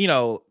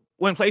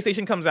 when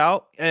PlayStation comes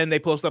out and they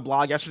post a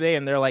blog yesterday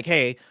and they're like,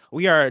 hey,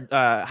 we are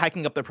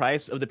hiking up the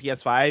price of the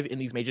PS5 in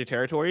these major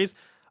territories,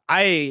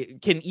 I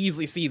can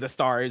easily see the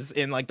stars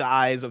in, like, the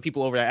eyes of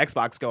people over at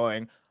Xbox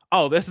going,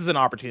 oh, this is an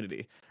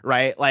opportunity,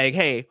 right? Like,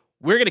 hey,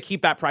 we're going to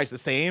keep that price the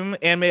same.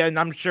 And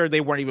I'm sure they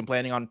weren't even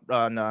planning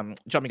on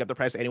jumping up the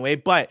price anyway.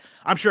 But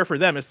I'm sure for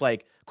them, it's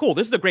like, cool,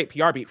 this is a great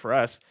PR beat for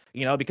us,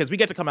 because we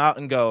get to come out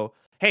and go,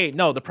 hey,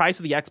 no, the price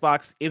of the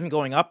Xbox isn't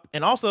going up.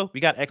 And also, we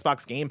got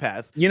Xbox Game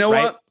Pass. You know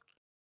what?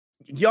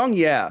 Young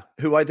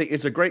who I think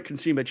is a great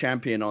consumer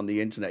champion on the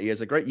internet. He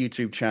has a great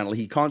YouTube channel.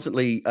 He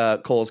constantly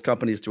calls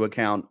companies to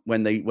account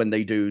when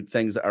they do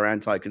things that are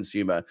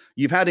anti-consumer.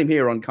 You've had him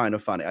here on Kind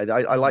of Funny.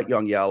 I like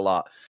Young a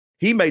lot.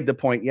 He made the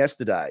point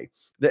yesterday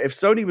that if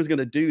Sony was going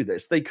to do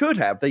this, they could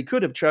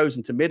have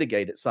chosen to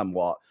mitigate it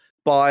somewhat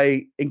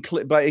by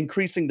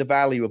increasing the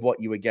value of what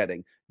you were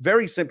getting.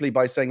 very simply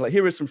by saying, like,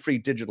 here is some free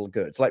digital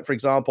goods. Like, for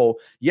example,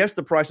 yes,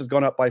 the price has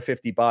gone up by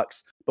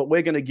 $50, but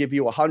we're going to give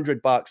you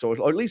 $100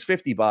 or at least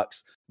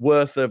 $50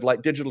 worth of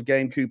like digital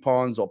game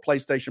coupons or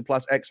PlayStation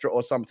Plus Extra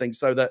or something,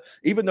 so that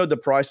even though the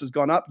price has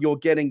gone up, you're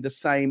getting the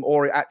same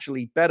or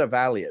actually better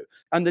value.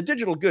 And the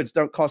digital goods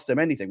don't cost them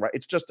anything, right?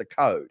 It's just a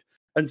code.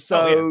 And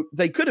so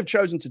they could have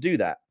chosen to do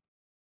that.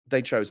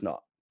 They chose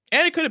not.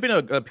 And it could have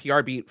been a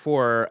PR beat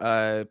for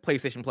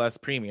PlayStation Plus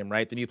Premium,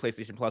 right? The new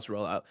PlayStation Plus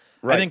rollout.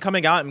 Right. I think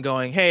coming out and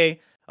going, hey,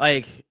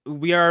 like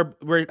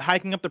we're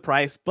hiking up the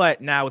price,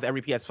 but now with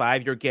every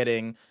PS5, you're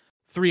getting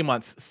 3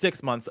 months,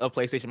 6 months of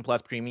PlayStation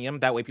Plus Premium.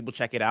 That way people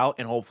check it out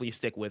and hopefully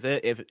stick with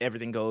it if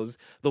everything goes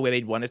the way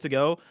they'd want it to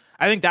go.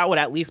 I think that would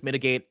at least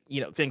mitigate,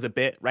 things a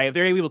bit, right? If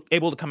they're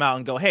able to come out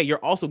and go, hey, you're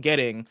also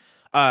getting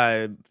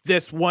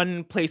this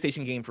one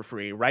PlayStation game for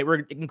free, right?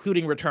 We're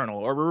including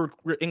Returnal, or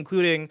we're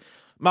including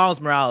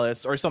Miles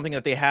Morales, or something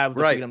that they have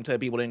the freedom to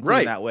be able to include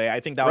in that way. I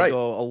think that would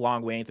go a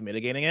long way into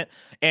mitigating it.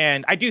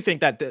 And I do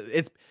think that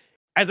it's,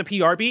 as a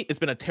PR beat, it's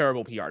been a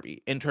terrible PR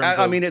beat in terms of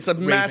I mean, it's a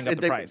massive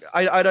price.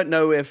 I don't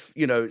know if,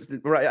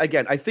 right.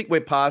 Again, I think we're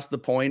past the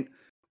point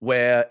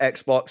where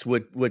Xbox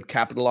would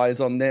capitalize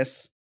on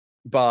this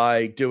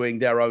by doing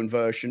their own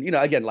version.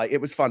 Again, like, it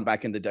was fun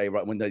back in the day,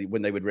 right, when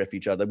they would riff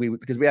each other.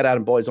 Because we had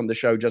Adam Boyes on the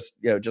show just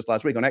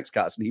last week on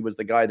Xcast, and he was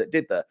the guy that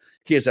did the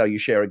here's how you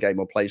share a game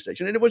on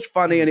PlayStation. And it was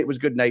funny and it was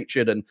good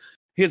natured. And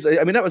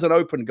that was an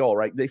open goal,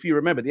 right? If you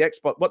remember, the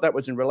Xbox, what that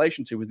was in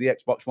relation to was the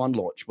Xbox One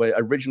launch, where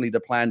originally the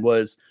plan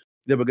was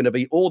there were going to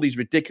be all these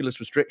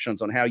ridiculous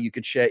restrictions on how you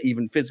could share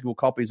even physical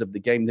copies of the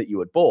game that you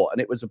had bought. And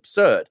it was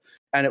absurd.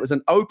 And it was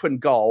an open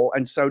goal,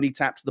 and Sony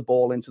taps the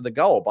ball into the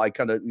goal by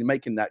kind of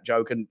making that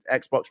joke, and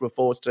Xbox were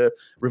forced to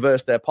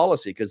reverse their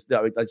policy because,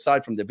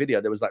 aside from the video,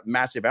 there was like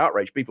massive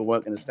outrage. People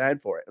weren't going to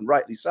stand for it, and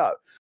rightly so.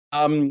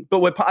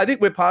 But I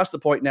think we're past the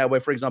point now where,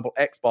 for example,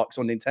 Xbox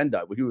or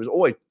Nintendo, who has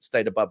always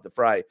stayed above the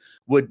fray,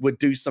 would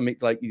do something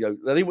like,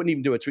 they wouldn't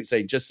even do a tweet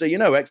saying, just so you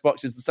know,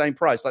 Xbox is the same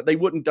price. Like, they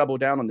wouldn't double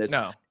down on this.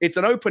 No. It's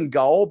an open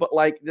goal, but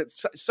like,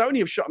 Sony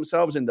have shot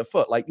themselves in the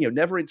foot. Like,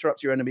 never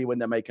interrupt your enemy when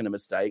they're making a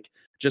mistake.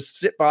 Just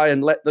sit by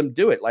and let them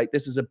do it. Like,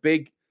 this is a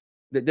big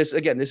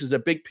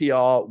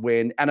PR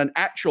win, and an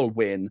actual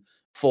win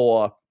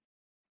for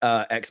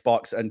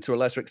Xbox, and to a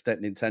lesser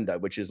extent Nintendo,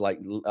 which is like,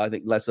 I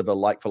think, less of a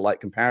like for like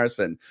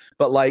comparison.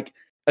 But like,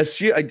 I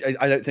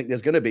don't think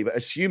there's going to be, but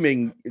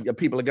assuming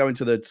people are going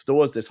to the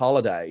stores this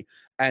holiday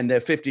and they're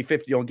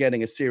 50-50 on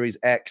getting a Series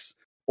X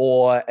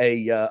or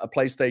a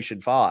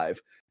PlayStation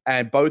 5,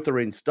 and both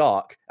are in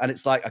stock, and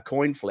it's like a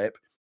coin flip,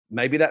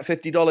 maybe that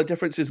 $50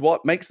 difference is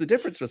what makes the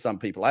difference for some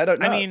people. I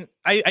don't know. I mean,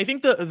 I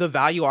think the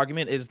value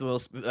argument is the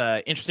most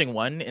interesting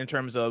one in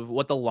terms of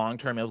what the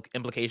long-term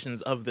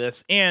implications of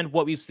this and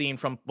what we've seen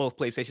from both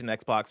PlayStation and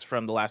Xbox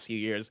from the last few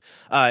years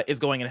is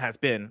going and has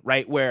been,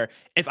 right? Where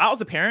if I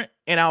was a parent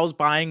and I was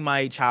buying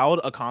my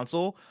child a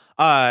console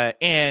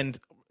and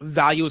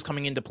value is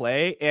coming into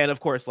play, and of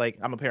course, like,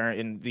 I'm a parent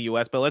in the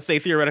US, but let's say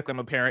theoretically I'm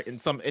a parent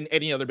in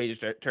any other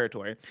major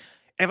territory.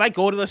 If I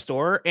go to the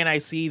store and I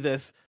see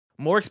this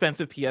more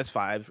expensive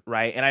PS5,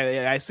 right? And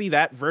I see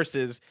that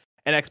versus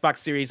an Xbox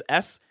Series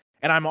S,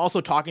 and I'm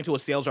also talking to a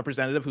sales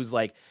representative who's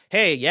like,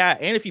 hey, yeah,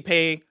 and if you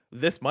pay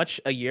this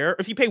much a year,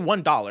 if you pay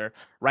 $1,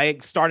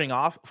 right, starting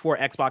off for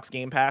Xbox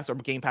Game Pass or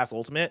Game Pass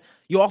Ultimate,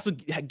 you also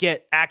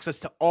get access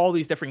to all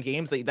these different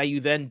games that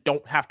you then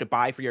don't have to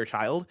buy for your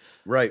child.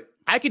 Right.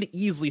 I could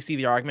easily see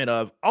the argument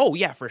of, oh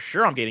yeah, for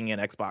sure I'm getting an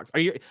Xbox.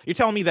 You're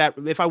telling me that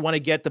if I want to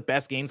get the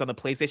best games on the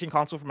PlayStation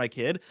console for my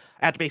kid,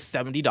 I have to pay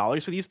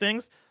 $70 for these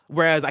things?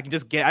 Whereas I can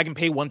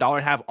pay $1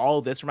 and have all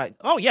of this for my,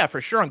 oh yeah,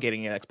 for sure I'm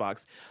getting an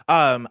Xbox.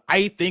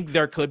 I think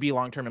there could be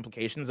long-term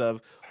implications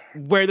of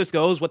where this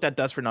goes, what that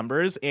does for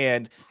numbers,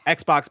 and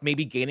Xbox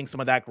maybe gaining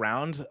some of that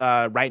ground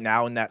right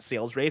now in that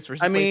sales race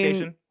versus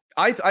PlayStation.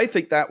 I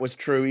think that was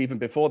true even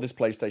before this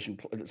PlayStation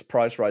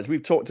price rise.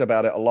 We've talked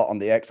about it a lot on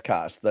the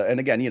Xcast. And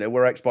again,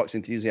 we're Xbox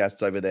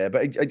enthusiasts over there.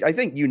 But I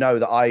think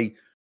that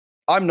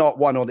I'm not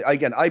one or the.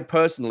 Again, I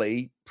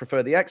personally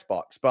prefer the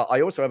Xbox, but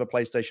I also have a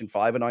PlayStation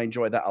 5 and I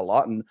enjoy that a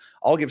lot. And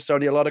I'll give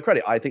Sony a lot of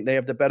credit. I think they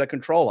have the better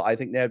controller. I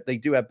think they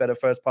do have better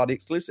first-party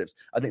exclusives.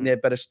 I think they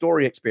have better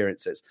story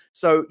experiences.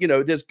 So,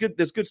 there's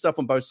good stuff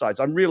on both sides.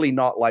 I'm really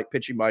not like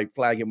pitching my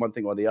flag in one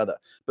thing or the other.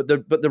 But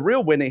the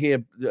real winner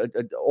here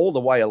all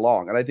the way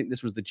along, and I think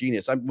this was the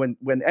genius. When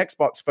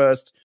Xbox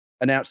first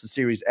announced the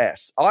Series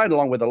S, I,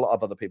 along with a lot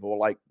of other people, were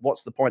like,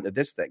 what's the point of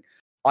this thing?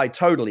 I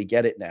totally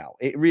get it now.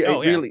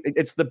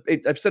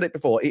 I've said it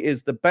before. It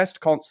is the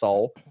best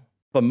console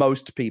for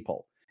most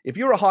people. If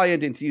you're a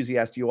high-end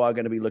enthusiast, you are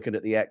going to be looking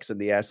at the X and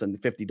the S and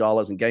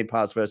 $50 and Game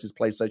Pass versus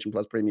PlayStation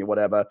Plus Premium,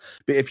 whatever.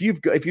 But if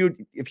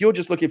you're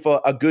just looking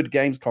for a good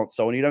games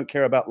console and you don't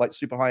care about like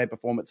super high-end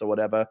performance or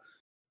whatever,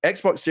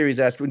 Xbox Series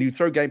S, when you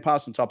throw Game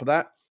Pass on top of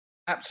that,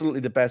 absolutely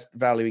the best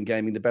value in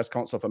gaming, the best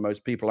console for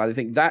most people. And I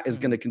think that is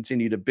going to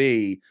continue to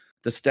be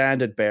the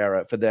standard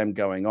bearer for them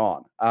going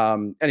on.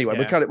 Anyway,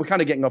 we're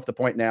kind of getting off the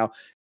point now.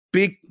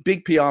 Big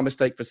PR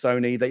mistake for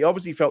Sony. They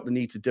obviously felt the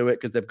need to do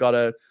it because they've got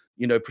to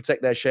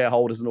protect their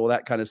shareholders and all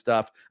that kind of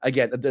stuff.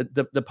 Again,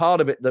 the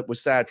part of it that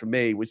was sad for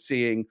me was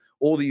seeing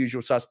all the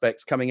usual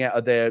suspects coming out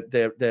of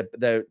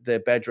their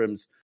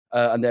bedrooms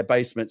and their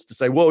basements to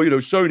say, well,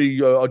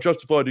 Sony are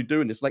justified in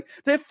doing this. Like,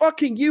 they're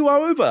fucking you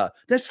over.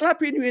 They're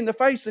slapping you in the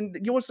face and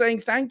you're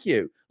saying thank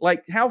you.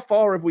 Like, how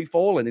far have we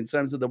fallen in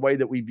terms of the way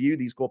that we view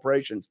these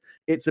corporations?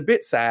 It's a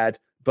bit sad,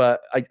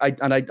 but I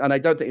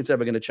don't think it's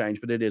ever going to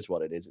change, but it is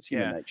what it is. It's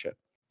human nature.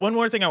 One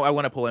more thing I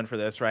want to pull in for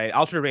this, right?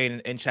 Ultra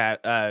Rain in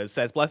chat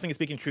says, Blessing is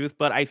speaking truth,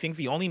 but I think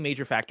the only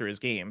major factor is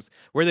games.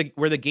 Where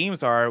the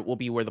games are will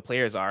be where the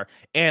players are.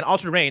 And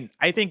Ultra Rain,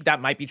 I think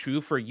that might be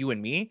true for you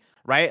and me,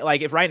 right?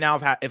 Like, if right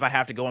now, if I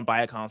have to go and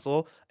buy a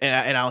console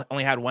and I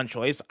only had one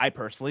choice, I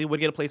personally would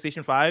get a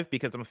PlayStation 5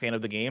 because I'm a fan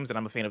of the games and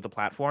I'm a fan of the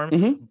platform.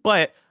 Mm-hmm.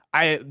 But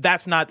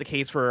that's not the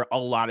case for a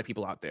lot of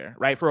people out there,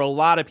 right? For a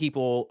lot of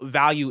people,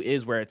 value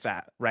is where it's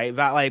at, right?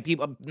 That, like,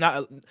 people,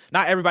 not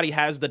everybody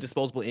has the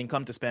disposable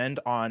income to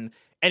spend on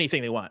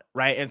anything they want,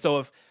 right? And so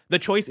if the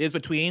choice is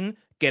between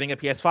getting a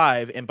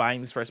PS5 and buying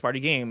these first party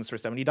games for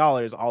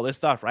 $70, all this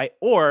stuff, right?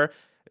 Or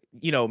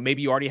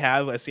maybe you already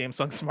have a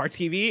Samsung Smart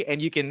TV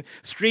and you can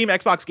stream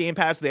Xbox Game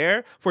Pass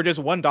there for just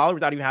 $1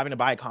 without even having to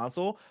buy a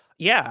console.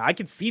 Yeah, I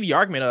could see the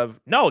argument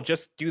of, no,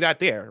 just do that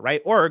there,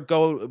 right? Or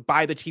go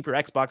buy the cheaper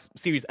Xbox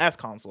Series S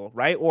console,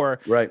 right? Or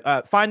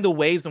find the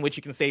ways in which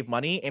you can save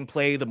money and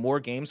play the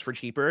more games for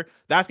cheaper.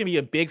 That's going to be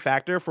a big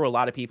factor for a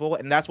lot of people.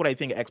 And that's what I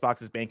think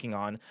Xbox is banking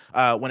on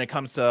when it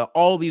comes to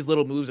all these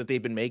little moves that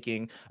they've been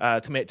making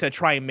to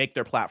try and make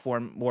their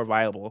platform more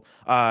viable.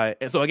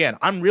 And so, again,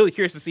 I'm really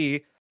curious to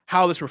see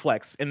how this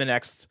reflects in the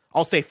next,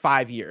 I'll say,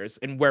 5 years,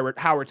 and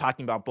how we're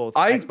talking about both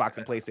Xbox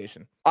and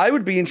PlayStation. I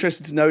would be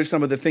interested to know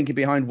some of the thinking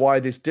behind why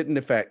this didn't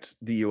affect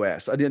the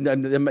US.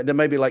 There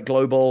may be like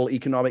global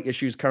economic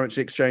issues, currency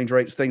exchange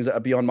rates, things that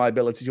are beyond my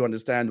ability to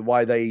understand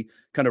why they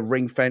kind of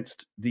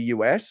ring-fenced the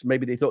US.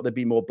 Maybe they thought there'd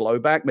be more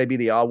blowback. Maybe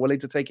they are willing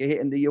to take a hit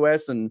in the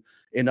US and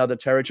in other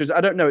territories. I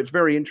don't know. It's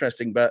very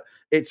interesting, but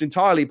it's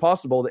entirely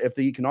possible that if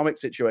the economic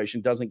situation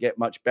doesn't get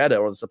much better,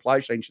 or the supply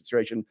chain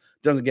situation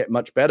doesn't get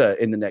much better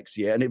in the next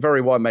year, and it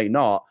very well may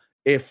not,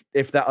 if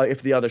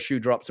the other shoe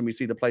drops and we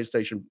see the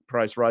PlayStation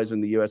price rise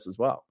in the US as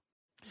well.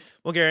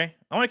 Well, Gary,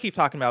 I want to keep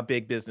talking about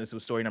big business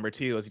with story number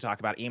 2 as you talk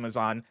about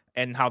Amazon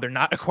and how they're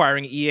not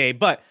acquiring EA.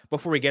 But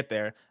before we get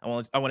there, I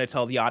want to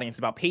tell the audience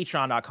about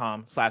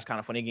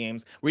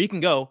patreon.com/kindoffunnygames, where you can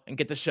go and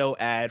get the show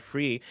ad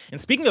free.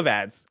 And speaking of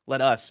ads,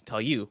 let us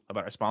tell you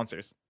about our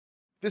sponsors.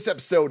 This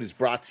episode is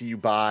brought to you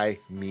by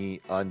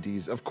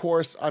MeUndies. Of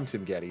course, I'm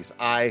Tim Geddes.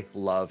 I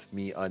love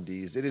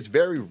MeUndies. It is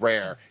very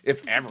rare,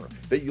 if ever,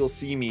 that you'll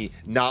see me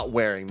not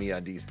wearing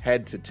MeUndies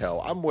head to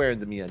toe. I'm wearing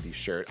the MeUndies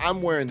shirt.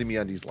 I'm wearing the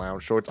MeUndies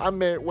lounge shorts. I'm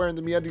wearing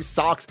the MeUndies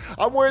socks.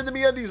 I'm wearing the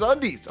MeUndies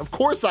undies. Of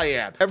course I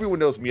am. Everyone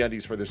knows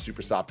MeUndies for their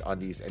super soft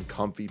undies and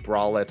comfy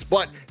bralettes,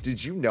 but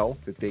did you know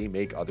that they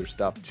make other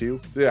stuff too?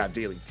 They have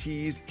daily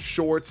tees,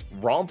 shorts,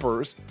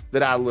 rompers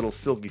that add a little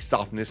silky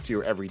softness to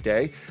your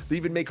everyday. They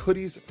even make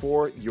hoodies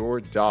for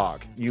your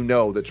dog. You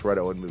know that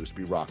Toretto and Moose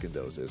be rocking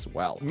those as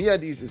well.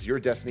 MeUndies is your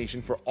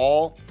destination for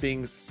all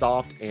things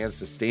soft and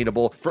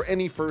sustainable. For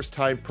any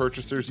first-time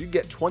purchasers, you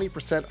get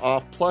 20%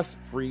 off plus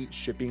free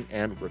shipping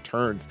and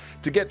returns.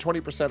 To get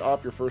 20%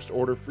 off your first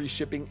order, free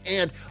shipping,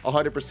 and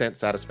 100%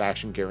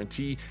 satisfaction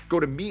guarantee,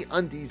 go to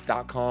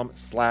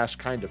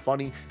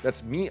MeUndies.com/kindafunny.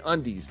 That's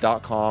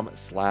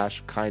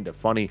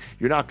MeUndies.com/kindafunny.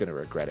 You're not going to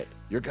regret it.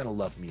 You're going to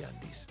love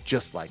MeUndies,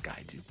 just like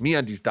I do.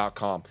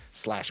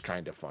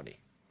 MeUndies.com/kindafunny.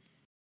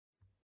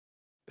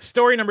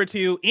 Story number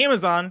 2,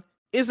 Amazon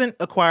isn't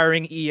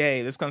acquiring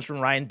EA. This comes from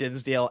Ryan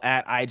Dinsdale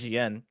at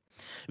IGN.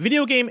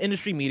 Video game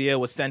industry media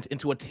was sent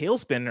into a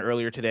tailspin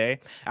earlier today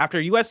after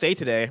USA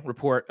Today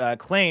report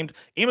claimed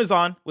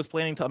Amazon was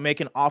planning to make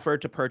an offer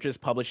to purchase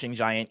publishing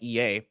giant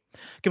EA.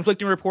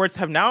 Conflicting reports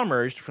have now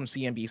emerged from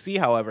CNBC,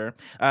 however,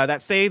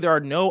 that say there are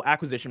no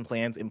acquisition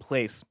plans in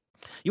place.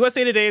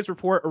 USA Today's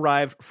report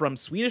arrived from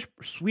Swedish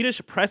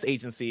press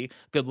agency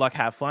Good Luck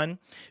Have Fun,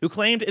 who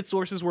claimed its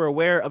sources were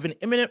aware of an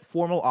imminent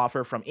formal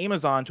offer from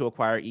Amazon to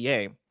acquire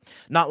EA.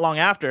 Not long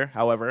after,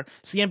 however,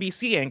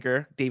 CNBC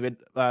anchor David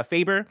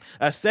Faber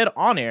said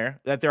on air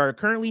that there are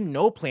currently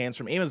no plans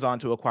from Amazon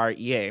to acquire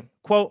EA.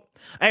 Quote,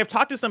 I have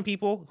talked to some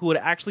people who would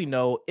actually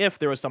know if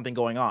there was something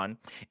going on,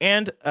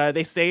 and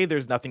they say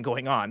there's nothing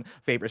going on,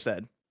 Faber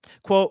said.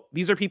 Quote,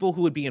 these are people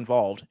who would be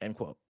involved, end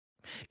quote.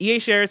 EA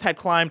shares had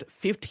climbed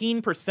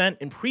 15%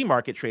 in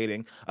pre-market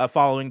trading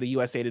following the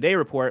USA Today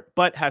report,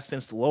 but have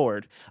since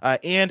lowered,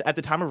 and at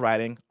the time of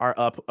writing are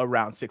up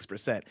around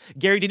 6%.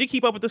 Gary, did you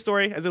keep up with the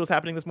story as it was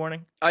happening this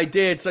morning? I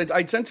did. So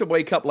I tend to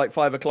wake up like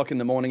 5 o'clock in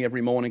the morning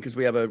every morning because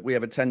we have a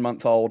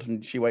 10-month-old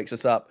and she wakes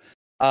us up.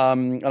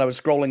 And I was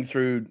scrolling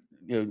through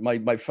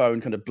my phone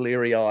kind of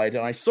bleary-eyed,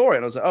 and I saw it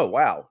and I was like, oh,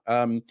 wow.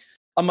 And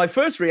my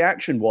first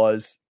reaction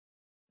was,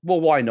 well,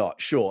 why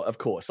not? Sure, of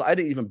course. I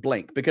didn't even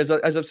blink because,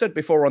 as I've said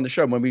before on the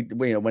show, when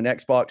when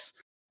Xbox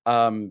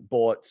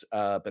bought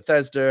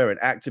Bethesda and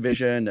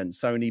Activision and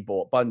Sony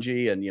bought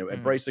Bungie and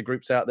Embracer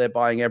Group's out there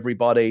buying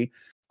everybody,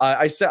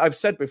 I've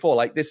said before,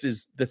 like this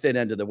is the thin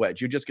end of the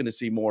wedge. You're just going to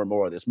see more and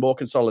more of this, more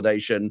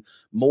consolidation,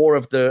 more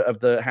of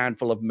the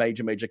handful of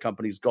major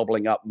companies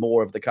gobbling up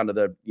more of the kind of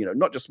the,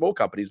 not just small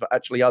companies, but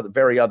actually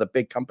other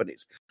big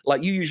companies.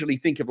 Like you usually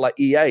think of like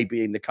EA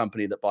being the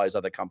company that buys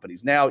other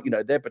companies. Now,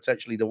 they're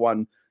potentially the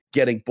one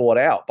getting bought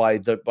out by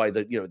the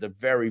the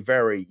very,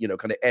 very,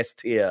 kind of S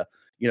tier,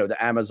 the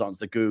Amazons,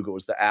 the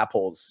Googles, the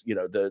Apples,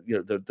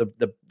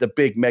 the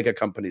big mega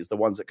companies, the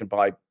ones that can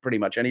buy pretty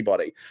much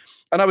anybody.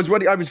 And I was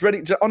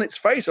ready to, on its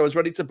face, I was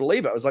ready to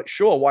believe it. I was like,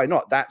 sure, why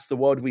not? That's the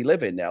world we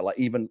live in now. Like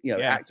even,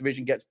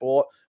 Activision gets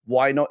bought,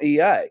 why not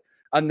EA?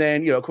 And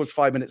then, of course,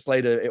 5 minutes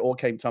later, it all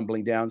came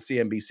tumbling down.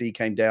 CNBC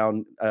came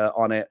down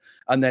on it.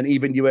 And then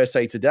even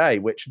USA Today,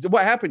 which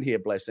what happened here,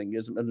 Blessing,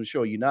 is, I'm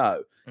sure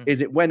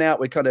is it went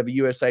out with kind of a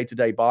USA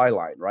Today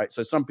byline, right?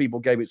 So some people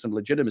gave it some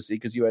legitimacy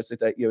because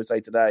USA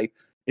Today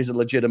is a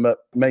legitimate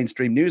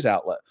mainstream news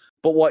outlet.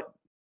 But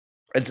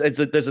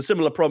there's a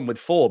similar problem with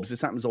Forbes.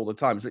 This happens all the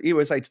time. So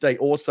USA Today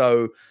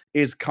also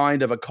is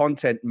kind of a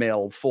content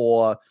mill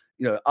for,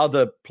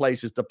 other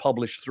places to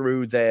publish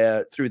through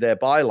their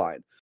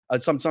byline.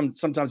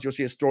 Sometimes you'll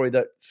see a story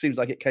that seems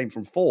like it came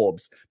from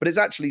Forbes, but it's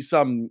actually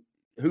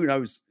who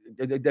knows,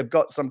 they've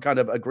got some kind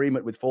of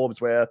agreement with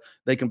Forbes where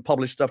they can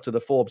publish stuff to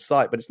the Forbes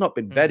site, but it's not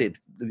been vetted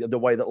the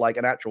way that like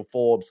an actual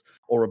Forbes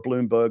or a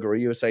Bloomberg or a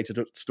USA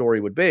Today story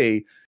would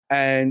be.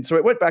 And so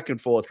it went back and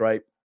forth,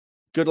 right?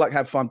 Good luck,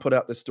 have fun, put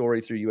out the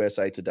story through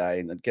USA Today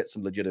and then get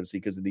some legitimacy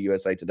because of the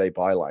USA Today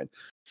byline.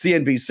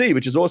 CNBC,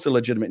 which is also a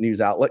legitimate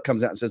news outlet,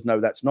 comes out and says, no,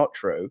 that's not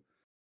true.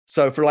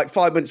 So for like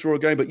 5 minutes, we were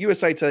going, but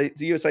USA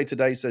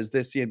Today says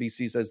this,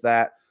 CNBC says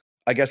that.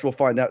 I guess we'll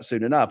find out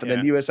soon enough. And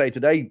then USA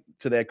Today,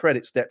 to their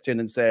credit, stepped in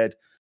and said,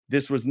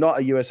 this was not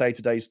a USA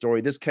Today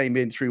story. This came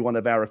in through one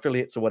of our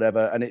affiliates or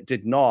whatever, and it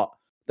did not.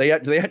 They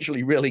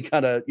actually really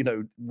kind of,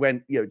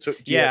 went,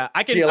 took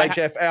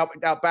GLHF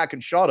out back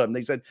and shot them.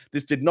 They said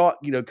this did not,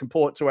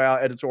 comport to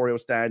our editorial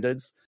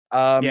standards.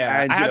 And,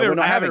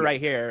 I have it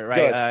right here,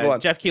 right? Go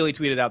Jeff Keighley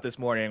tweeted out this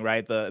morning,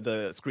 right,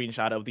 the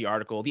screenshot of the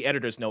article, the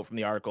editor's note from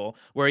the article,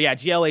 where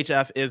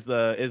GLHF is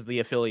the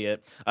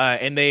affiliate,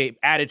 and they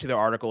added to their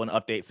article an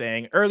update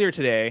saying earlier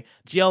today,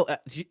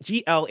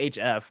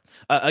 GLHF,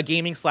 a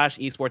gaming /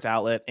 esports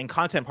outlet and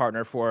content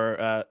partner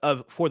for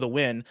the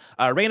Win,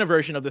 ran a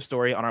version of the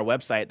story on our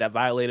website that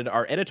violated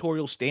our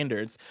editorial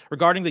standards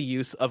regarding the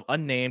use of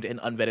unnamed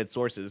and unvetted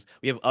sources.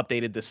 We have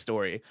updated this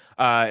story,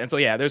 and so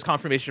there's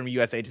confirmation from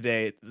USA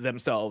Today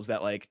themselves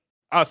that like,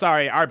 oh,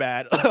 sorry, our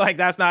bad. Like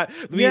that's not.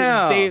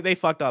 They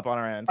fucked up on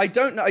our end. I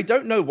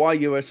don't know why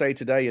USA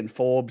Today and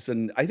Forbes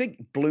and I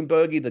think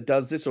Bloomberg either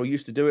does this or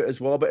used to do it as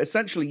well. But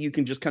essentially, you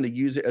can just kind of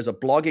use it as a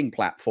blogging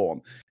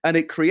platform, and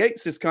it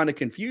creates this kind of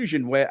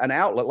confusion where an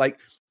outlet like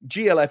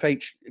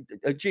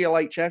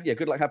GLHF,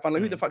 good luck, have fun.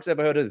 Like, who the fuck's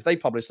ever heard of it? If they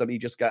publish something, you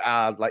just go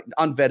like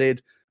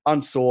unvetted,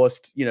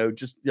 unsourced,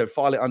 just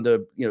file it under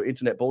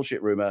internet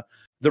bullshit rumor.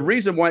 The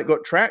reason why it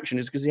got traction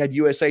is because he had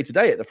USA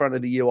Today at the front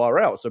of the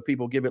URL, so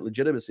people give it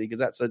legitimacy because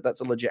that's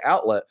a legit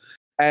outlet.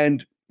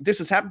 And this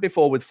has happened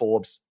before with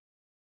Forbes,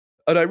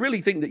 and I really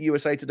think that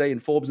USA Today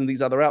and Forbes and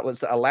these other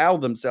outlets that allow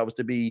themselves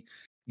to be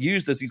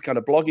used as these kind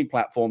of blogging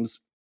platforms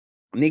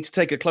need to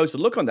take a closer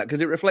look on that because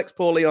it reflects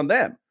poorly on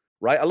them,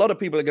 right? A lot of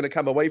people are going to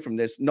come away from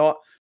this not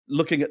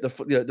looking at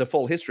the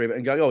full history of it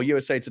and going, oh,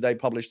 USA Today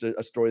published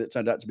a story that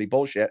turned out to be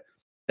bullshit.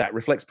 That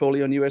reflects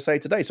poorly on USA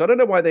Today. So I don't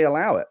know why they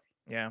allow it.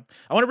 Yeah.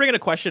 I want to bring in a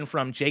question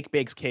from Jake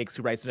Bakes Cakes,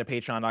 who writes into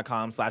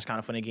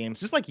patreon.com/kindoffunnygames,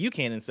 just like you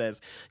can, and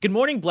says, good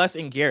morning, Bless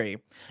and Gary.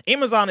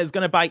 Amazon is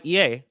going to buy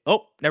EA.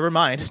 Oh, never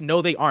mind.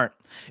 No, they aren't.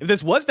 If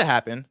this was to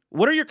happen,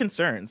 what are your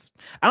concerns?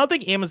 I don't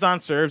think Amazon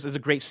serves as a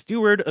great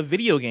steward of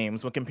video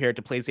games when compared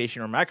to PlayStation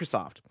or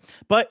Microsoft,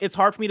 but it's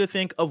hard for me to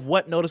think of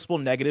what noticeable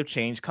negative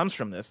change comes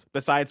from this,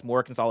 besides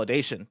more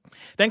consolidation.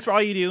 Thanks for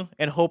all you do,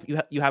 and hope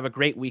you have a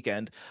great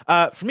weekend.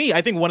 For me,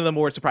 I think one of the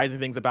more surprising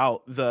things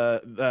about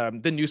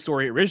the news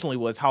story originally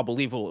was how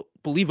believable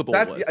it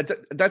was.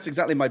 That's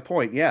exactly my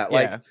point.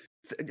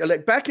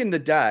 Like back in the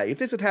day, if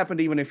this had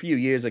happened even a few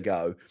years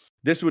ago,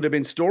 this would have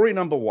been story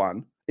number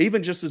one,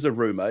 even just as a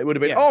rumor. It would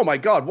have been, oh my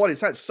God, what is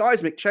that?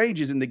 Seismic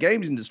changes in the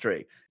games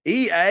industry.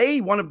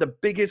 EA, one of the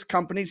biggest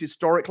companies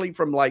historically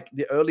from like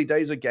the early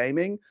days of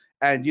gaming.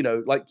 And,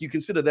 like you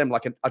consider them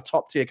like a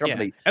top tier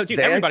company. Yeah. Oh, dude,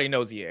 everybody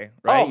knows EA,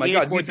 right? Oh my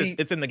God. Sports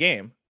it's in the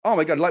game. Oh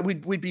my God, like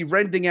we'd be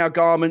rending our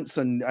garments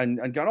and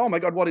going, oh my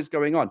God, what is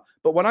going on?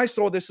 But when I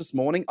saw this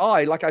morning,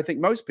 I think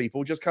most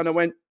people just kind of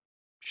went,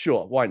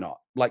 sure, why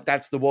not? Like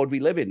that's the world we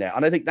live in now.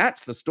 And I think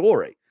that's the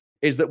story,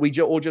 is that we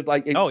all just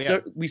like,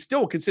 we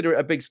still consider it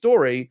a big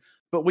story,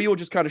 but we all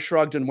just kind of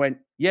shrugged and went,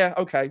 yeah,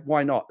 okay,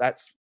 why not?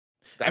 That's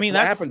what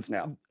happens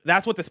now.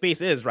 That's what the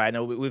space is, right?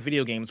 Now with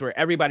video games, where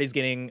everybody's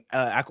getting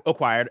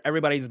acquired,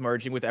 everybody's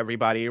merging with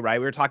everybody, right?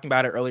 We were talking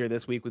about it earlier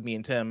this week with me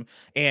and Tim,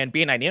 and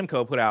Bandai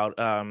Namco put out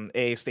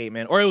a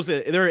statement, or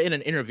they were in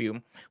an interview,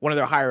 one of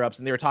their higher ups,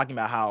 and they were talking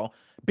about how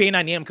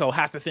Bandai Namco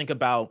has to think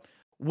about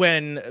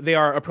when they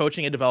are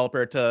approaching a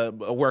developer to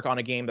work on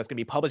a game that's going to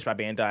be published by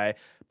Bandai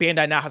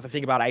now has to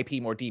think about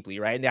IP more deeply,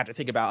 right? And they have to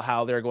think about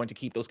how they're going to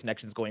keep those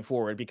connections going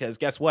forward. Because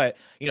guess what?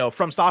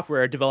 From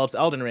Software develops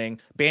Elden Ring,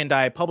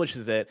 Bandai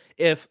publishes it.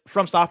 If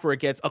From Software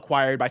gets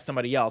acquired by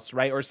somebody else,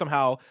 right, or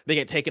somehow they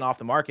get taken off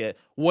the market,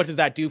 what does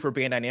that do for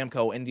Bandai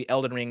Namco and the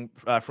Elden Ring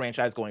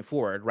franchise going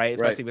forward, right?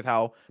 Especially with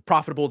how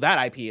profitable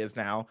that IP is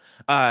now.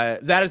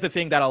 That is the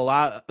thing that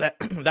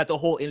that the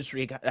whole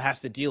industry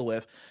has to deal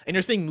with. And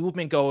you're seeing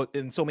movement go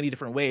in so many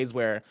different ways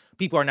where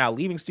people are now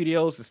leaving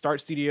studios to start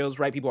studios,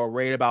 right? People are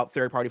worried about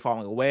third party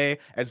falling away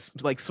as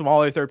like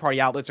smaller third party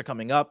outlets are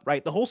coming up,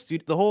 right? The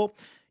whole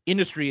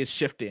industry is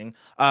shifting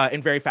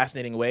in very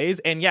fascinating ways.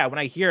 And yeah, when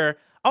I hear,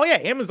 oh yeah,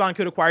 Amazon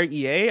could acquire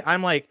EA,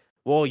 I'm like,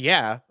 well,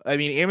 yeah. I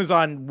mean,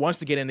 Amazon wants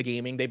to get into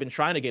gaming. They've been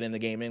trying to get into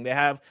gaming. They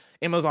have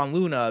Amazon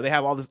Luna. They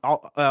have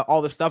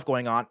all this stuff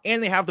going on,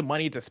 and they have the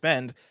money to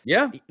spend.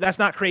 Yeah, that's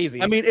not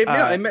crazy. I mean,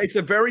 it's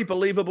a very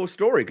believable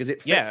story because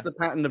it fits the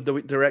pattern of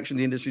the direction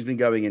the industry's been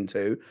going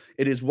into.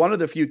 It is one of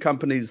the few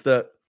companies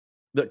that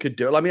could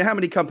do it. I mean, how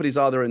many companies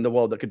are there in the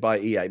world that could buy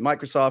EA?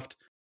 Microsoft,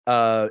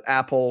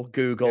 Apple,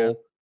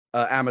 Google.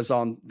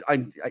 Amazon,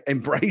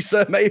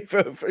 Embracer, maybe.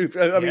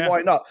 I mean,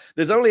 why not?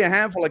 There's only a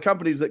handful of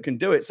companies that can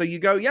do it. So you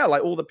go, yeah,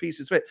 like all the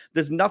pieces fit.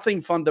 There's nothing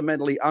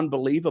fundamentally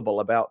unbelievable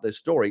about this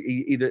story,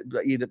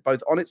 either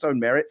both on its own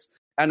merits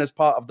and as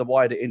part of the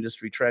wider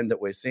industry trend that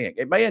we're seeing.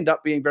 It may end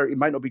up being it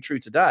might not be true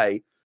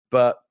today,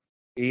 but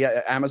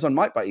Amazon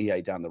might buy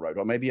EA down the road,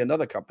 or maybe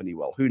another company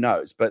will. Who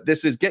knows? But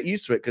get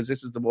used to it because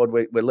this is the world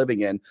we're living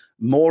in.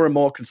 More and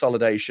more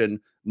consolidation,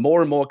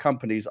 more and more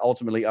companies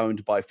ultimately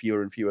owned by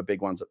fewer and fewer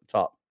big ones at the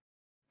top.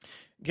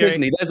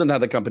 Disney, there's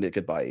another company that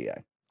could buy EA.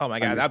 Oh my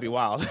God, that'd be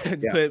wild.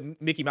 Put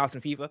Mickey Mouse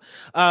in FIFA.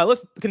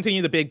 Let's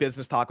continue the big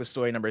business talk with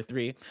story number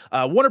 3.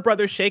 Warner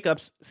Brothers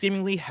shakeups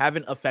seemingly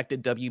haven't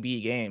affected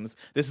WB Games.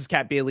 This is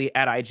Kat Bailey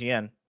at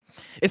IGN.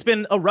 It's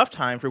been a rough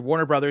time for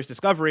Warner Brothers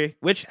Discovery,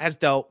 which has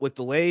dealt with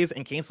delays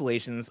and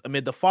cancellations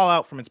amid the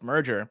fallout from its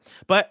merger,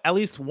 but at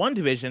least one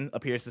division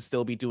appears to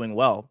still be doing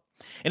well.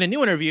 In a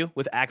new interview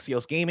with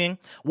Axios Gaming,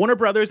 Warner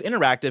Brothers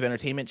Interactive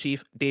Entertainment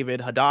chief David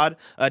Haddad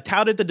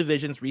touted the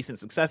division's recent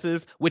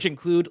successes, which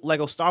include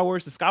LEGO Star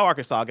Wars The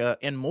Skywalker Saga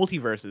and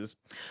Multiverses.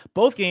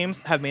 Both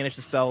games have managed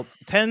to sell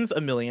tens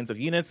of millions of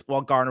units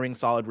while garnering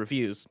solid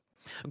reviews.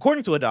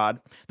 According to Haddad,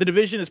 the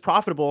division is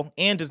profitable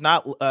and does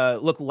not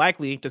look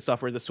likely to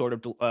suffer the sort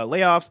of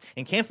layoffs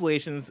and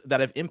cancellations that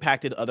have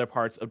impacted other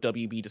parts of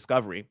WB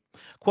Discovery.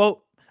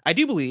 Quote, I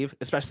do believe,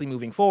 especially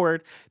moving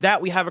forward, that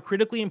we have a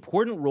critically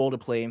important role to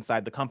play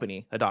inside the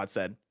company, Haddad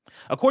said.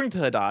 According to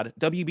Haddad,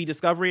 WB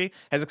Discovery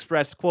has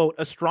expressed, quote,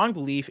 a strong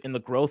belief in the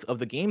growth of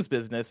the games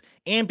business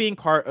and being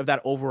part of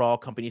that overall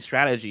company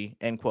strategy,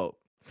 end quote.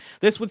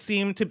 This would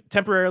seem to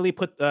temporarily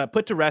put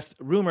to rest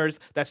rumors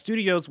that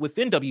studios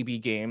within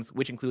WB Games,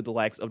 which include the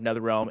likes of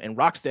NetherRealm and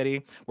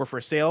Rocksteady, were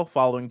for sale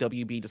following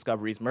WB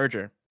Discovery's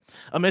merger.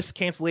 Amidst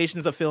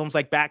cancellations of films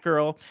like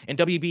Batgirl and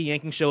WB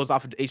yanking shows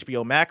off of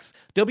HBO Max,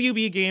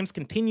 WB Games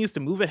continues to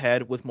move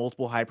ahead with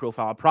multiple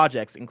high-profile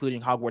projects,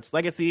 including Hogwarts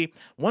Legacy,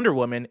 Wonder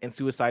Woman, and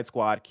Suicide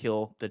Squad: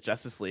 Kill the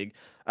Justice League.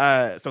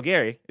 So,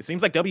 Gary, it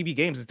seems like WB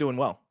Games is doing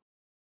well.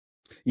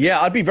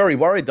 Yeah, I'd be very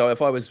worried though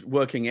if I was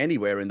working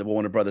anywhere in the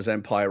Warner Brothers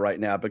empire right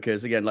now,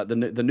 because again, like the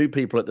new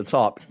people at the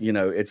top,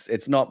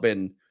 it's not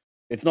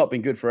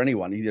been good for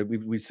anyone.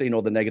 We've seen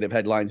all the negative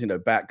headlines,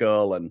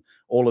 Batgirl and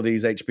all of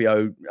these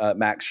HBO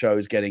Max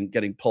shows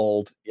getting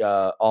pulled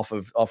off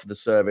of the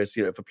service,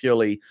 for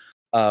purely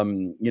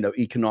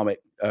economic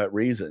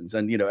reasons.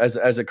 And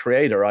as a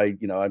creator,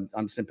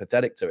 I'm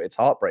sympathetic to it. It's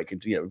heartbreaking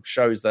to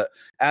shows that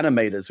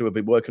animators who have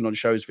been working on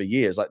shows for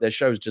years, like their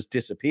shows just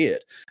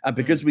disappeared. And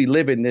because we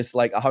live in this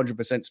like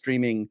 100%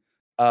 streaming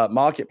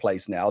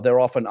marketplace now, there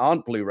often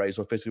aren't Blu-rays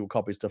or physical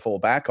copies to fall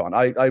back on.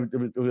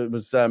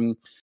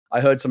 I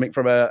heard something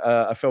from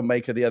a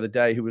filmmaker the other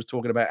day who was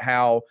talking about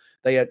how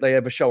they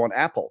have a show on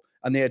Apple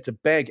and they had to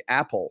beg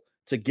Apple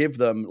to give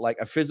them like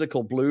a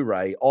physical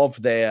Blu-ray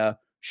of their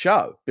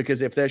show,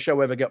 because if their show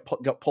ever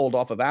got pulled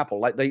off of Apple,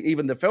 like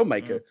even the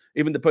filmmaker,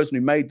 even the person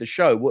who made the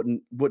show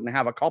wouldn't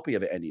have a copy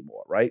of it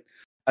anymore, right?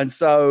 And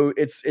so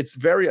it's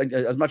very,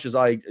 as much as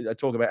I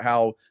talk about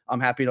how I'm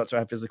happy not to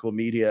have physical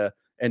media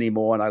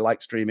anymore, and I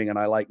like streaming and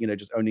I like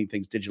just owning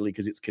things digitally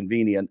because it's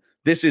convenient.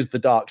 This is the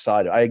dark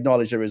side. I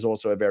acknowledge there is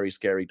also a very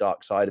scary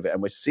dark side of it,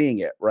 and we're seeing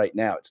it right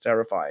now. It's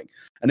terrifying.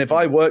 And if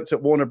I worked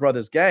at Warner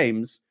Brothers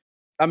Games,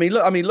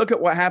 look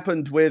at what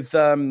happened with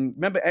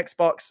remember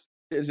Xbox.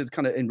 This is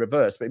kind of in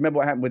reverse, but remember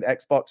what happened with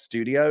Xbox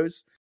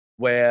Studios,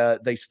 where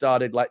they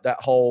started like that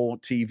whole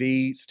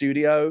TV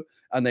studio,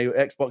 and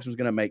Xbox was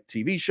going to make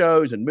TV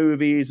shows and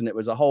movies, and it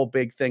was a whole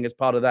big thing as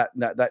part of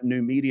that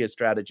new media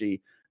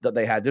strategy that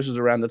they had. This was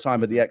around the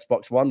time of the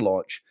Xbox One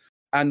launch.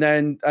 And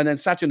then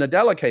Satya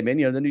Nadella came in,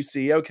 the new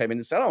CEO came in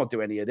and said, I don't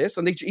do any of this.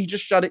 And he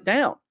just shut it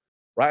down,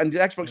 right? And the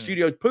Xbox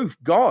Studios, poof,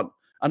 gone.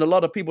 And a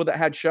lot of people that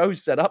had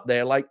shows set up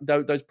there, like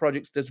those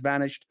projects just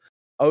vanished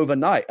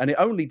overnight. And it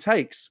only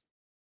takes,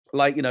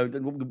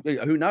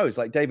 who knows?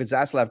 Like David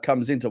Zaslav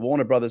comes into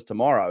Warner Brothers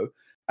tomorrow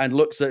and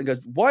looks at it and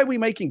goes, why are we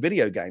making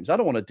video games? I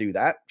don't want to do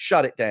that.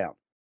 Shut it down.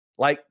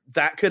 Like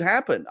that could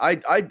happen.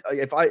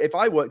 If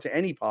I worked at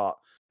any part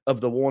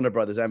of the Warner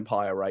Brothers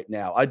empire right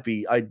now,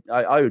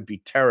 I would be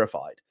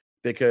terrified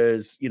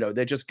because, you know,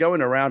 they're just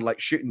going around like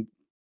shooting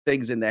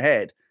things in their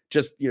head,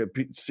 just, you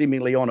know,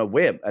 seemingly on a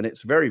whim. And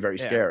it's very, very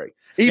scary.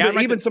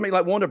 Even something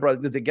like Warner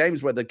Brothers, the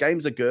games where the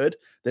games are good,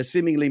 they're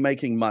seemingly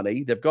making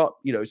money. They've got,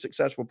 you know,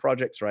 successful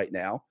projects right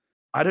now.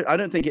 I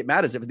don't think it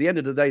matters if at the end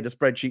of the day the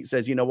spreadsheet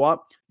says, you know what,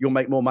 you'll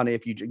make more money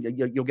if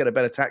you'll get a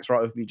better tax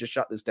write-off if you just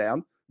shut this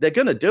down. They're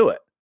gonna do it.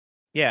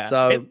 Yeah.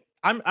 So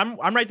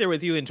I'm right there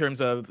with you in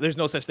terms of there's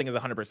no such thing as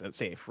 100%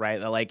 safe,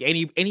 right? Like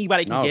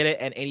anybody can get it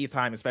at any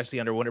time, especially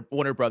under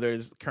Warner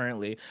Brothers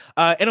currently.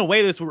 In a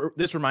way,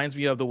 this reminds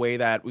me of the way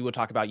that we would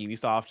talk about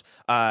Ubisoft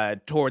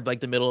toward like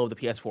the middle of the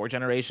PS4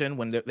 generation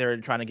when they're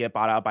trying to get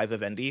bought out by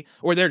Vivendi,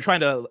 or they're trying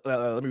to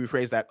let me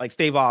rephrase that, like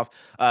stave off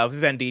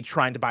Vivendi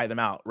trying to buy them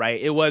out, right?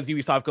 It was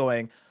Ubisoft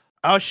going,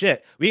 oh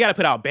shit, we got to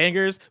put out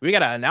bangers. We got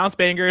to announce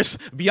bangers.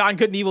 Beyond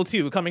Good and Evil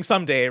 2 coming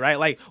someday, right?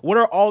 Like, what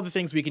are all the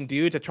things we can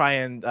do to try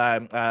and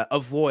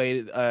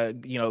avoid,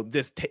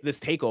 this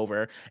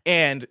takeover?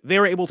 And they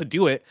were able to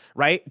do it,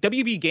 right?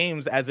 WB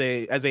Games as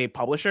a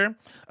publisher,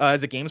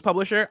 as a games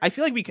publisher, I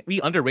feel like we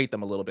underrate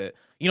them a little bit.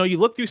 You know, you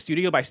look through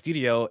studio by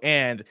studio,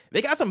 and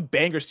they got some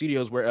banger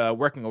studios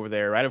working over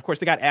there, right? Of course,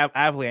 they got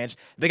Avalanche.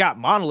 They got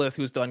Monolith,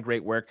 who's done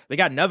great work. They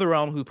got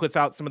NetherRealm, who puts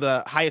out some of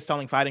the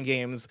highest-selling fighting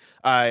games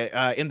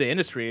in the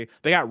industry.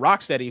 They got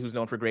Rocksteady, who's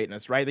known for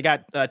greatness, right? They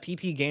got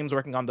TT Games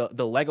working on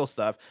the Lego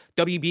stuff.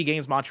 WB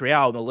Games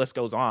Montreal, and the list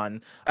goes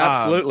on.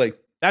 Absolutely.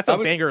 That's a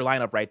banger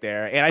lineup right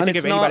there. And I think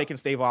if anybody can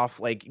stave off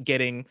like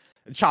getting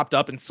chopped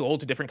up and sold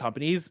to different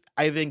companies,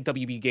 I think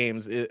WB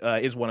Games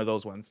is one of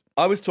those ones.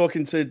 I was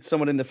talking to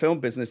someone in the film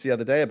business the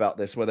other day about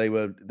this, where they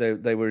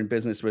were in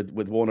business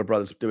with Warner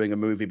Brothers doing a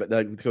movie, but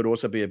there could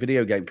also be a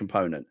video game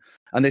component.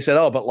 And they said,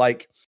 oh, but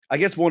like, I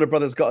guess Warner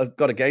Brothers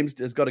got a games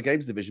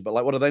division, but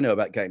like, what do they know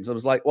about games? I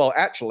was like, well,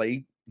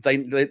 actually, they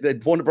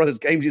Warner Brothers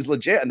Games is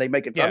legit, and they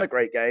make a ton of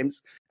great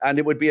games, and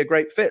it would be a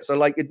great fit. So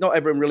like, not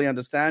everyone really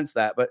understands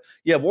that, but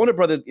yeah, Warner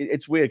Brothers,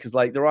 it's weird because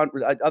like there aren't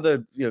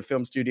other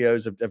film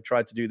studios have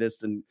tried to do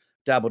this and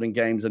dabbled in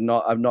games and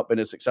have not been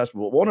as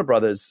successful. But Warner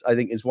Brothers, I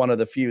think, is one of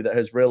the few that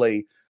has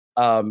really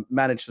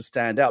managed to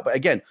stand out. But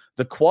again,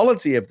 the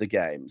quality of the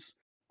games.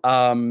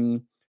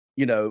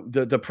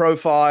 The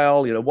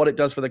profile, what it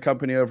does for the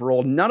company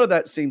overall, none of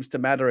that seems to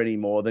matter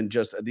anymore than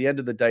just at the end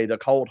of the day, the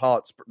cold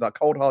hard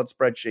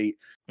spreadsheet.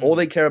 All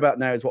they care about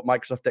now is what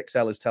Microsoft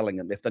Excel is telling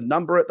them. If the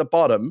number at the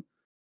bottom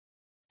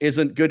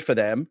isn't good for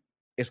them,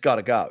 it's got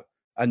to go,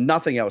 and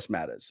nothing else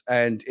matters.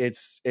 And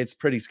it's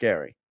pretty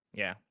scary.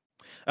 Yeah.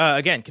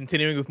 Again,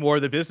 continuing with more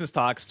of the business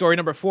talk, story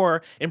number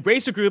 4,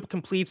 Embracer Group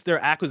completes their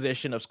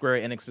acquisition of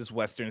Square Enix's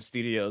Western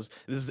Studios.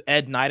 This is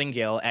Ed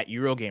Nightingale at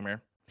Eurogamer.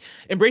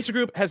 Embracer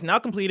Group has now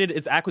completed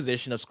its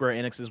acquisition of Square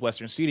Enix's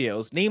Western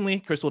Studios, namely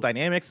Crystal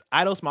Dynamics,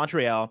 Eidos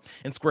Montreal,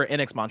 and Square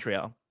Enix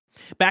Montreal.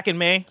 Back in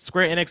May,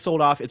 Square Enix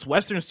sold off its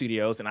Western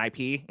Studios and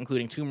IP,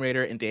 including Tomb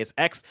Raider and Deus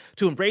Ex,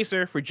 to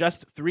Embracer for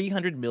just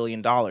 $300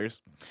 million.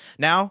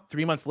 Now,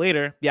 3 months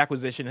later, the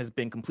acquisition has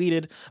been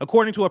completed,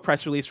 according to a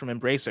press release from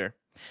Embracer.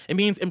 It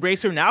means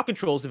Embracer now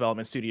controls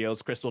development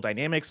studios Crystal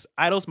Dynamics,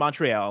 Eidos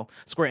Montreal,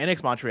 Square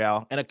Enix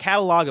Montreal, and a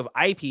catalog of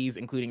IPs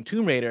including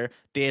Tomb Raider,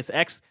 Deus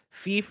Ex,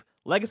 Thief,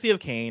 Legacy of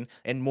Kain,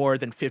 and more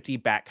than 50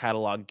 back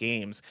catalog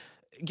games.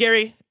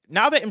 Gary,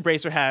 now that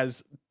Embracer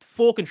has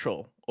full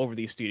control over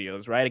these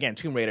studios, right? Again,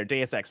 Tomb Raider,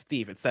 Deus Ex,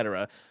 Thief,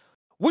 etc.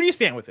 Where do you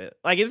stand with it?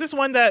 Like, is this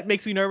one that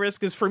makes you nervous?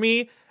 Because for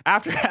me,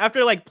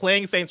 after like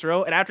playing Saints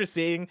Row and after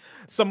seeing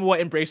some of what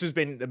Embracer's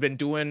been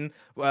doing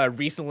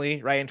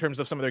recently, right, in terms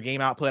of some of their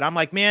game output, I'm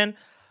like, man,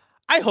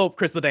 I hope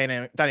Crystal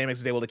Dynamics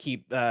is able to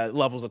keep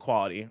levels of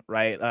quality,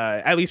 right?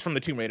 At least from the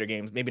Tomb Raider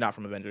games, maybe not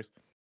from Avengers.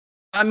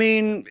 I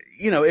mean,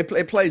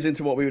 it plays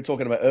into what we were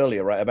talking about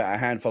earlier, right? About a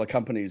handful of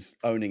companies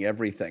owning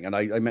everything. And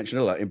I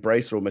mentioned earlier,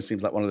 Embracer almost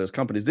seems like one of those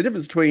companies. The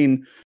difference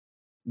between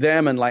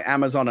them and like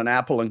Amazon and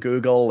Apple and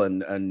Google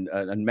and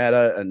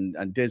Meta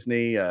and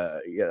Disney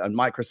and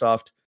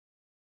Microsoft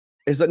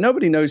is that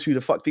nobody knows who the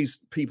fuck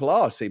these people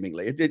are,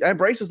 seemingly.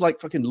 Embracer's like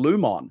fucking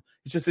Lumon.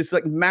 It's just this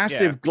like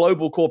massive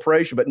global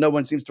corporation, but no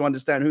one seems to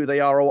understand who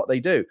they are or what they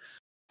do.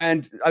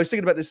 And I was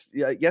thinking about this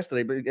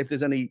yesterday, but if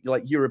there's any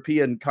like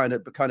European kind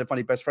of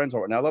funny best friends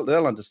right now,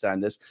 they'll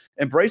understand this.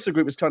 Embracer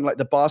Group is kind of like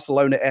the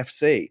Barcelona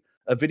FC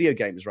of video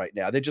games right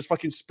now. They're just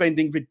fucking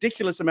spending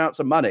ridiculous amounts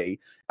of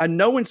money, and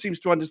no one seems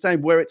to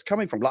understand where it's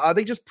coming from. Like, are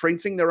they just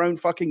printing their own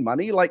fucking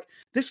money? Like,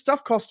 this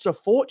stuff costs a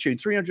fortune.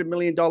 $300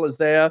 million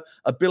there,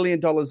 $1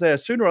 billion there.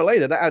 Sooner or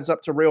later, that adds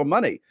up to real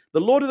money.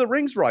 The Lord of the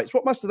Rings rights,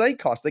 what must they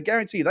cost? I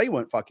guarantee they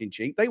weren't fucking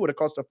cheap. They would have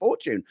cost a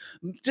fortune.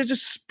 They're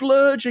just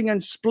splurging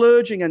and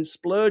splurging and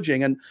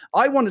splurging. And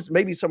I want to,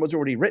 maybe someone's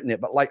already written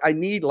it, but like, I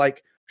need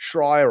like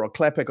Schreier or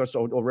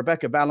Klepek or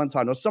Rebecca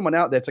Valentine or someone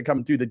out there to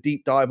come do the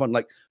deep dive on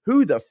like,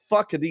 who the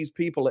fuck are these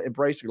people at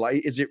Embracer?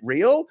 Like, is it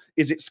real?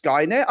 Is it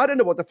Skynet? I don't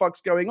know what the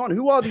fuck's going on.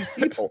 Who are these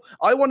people?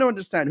 I want to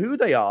understand who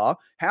they are,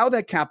 how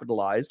they're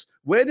capitalized,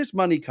 where this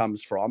money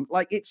comes from.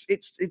 Like, it's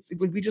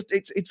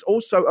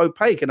also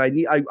opaque, and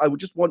I would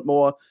just want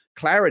more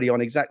clarity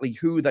on exactly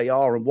who they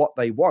are and what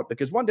they want,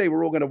 because one day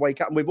we're all going to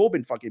wake up and we've all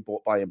been fucking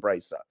bought by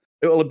Embracer.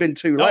 It will have been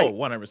too late. Oh,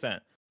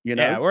 100%. You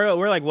know? Yeah,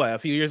 we're like what, a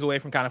few years away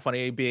from Kind of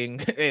Funny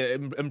being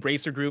an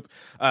Embracer group.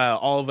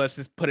 All of us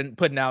just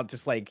putting out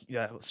just like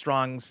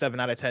strong 7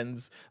 out of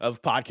 10s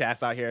of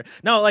podcasts out here.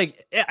 No,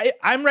 like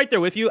I'm right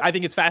there with you. I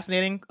think it's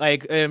fascinating,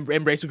 like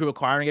Embracer Group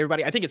acquiring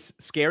everybody. I think it's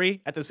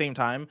scary at the same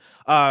time.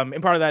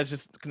 And part of that is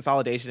just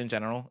consolidation in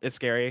general. It's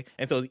scary,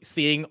 and so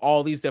seeing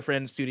all these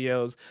different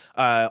studios,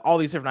 all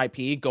these different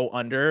IP go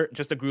under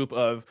just a group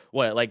of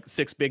what, like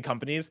 6 big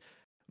companies.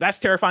 That's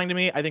terrifying to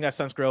me. I think that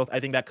stunts growth. I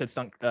think that could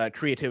stunt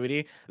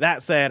creativity.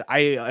 That said, I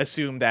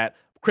assume that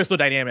Crystal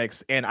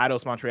Dynamics and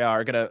Eidos Montreal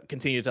are going to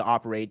continue to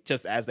operate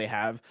just as they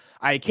have.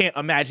 I can't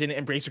imagine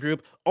Embracer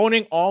Group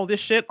owning all this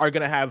shit are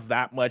going to have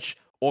that much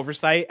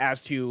oversight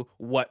as to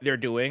what they're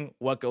doing,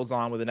 what goes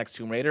on with the next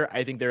Tomb Raider.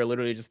 I think they're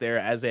literally just there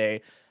as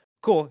a,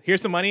 cool,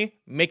 here's some money,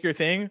 make your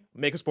thing,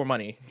 make us more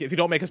money. If you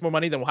don't make us more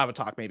money, then we'll have a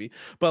talk maybe.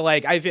 But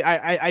like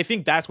I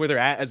think that's where they're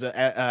at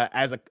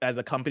as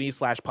a company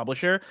 /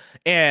 publisher.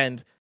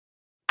 And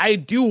I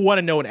do want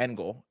to know an end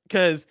goal,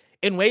 because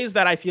in ways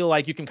that I feel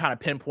like you can kind of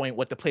pinpoint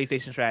what the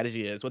PlayStation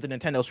strategy is, what the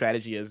Nintendo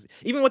strategy is,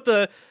 even what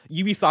the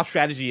Ubisoft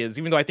strategy is,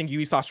 even though I think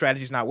Ubisoft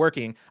strategy is not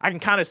working, I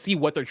can kind of see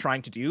what they're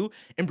trying to do.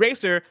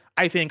 Embracer,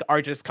 I think,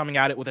 are just coming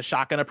at it with a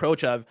shotgun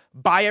approach of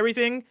buy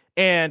everything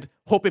and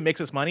hope it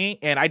makes us money.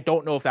 And I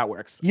don't know if that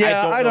works.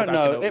 Yeah, I don't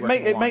know.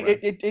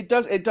 It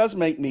does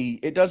make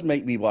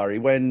me worry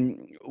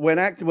when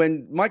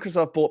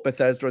Microsoft bought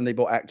Bethesda and they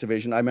bought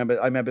Activision. I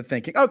remember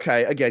thinking,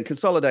 okay, again,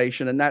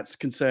 consolidation, and that's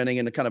concerning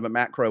in a kind of a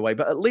macro way,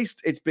 but at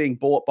least it's being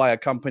bought by a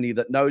company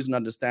that knows and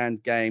understands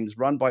games,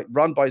 run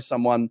by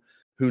someone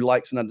who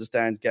likes and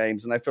understands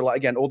games. And I feel like,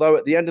 again, although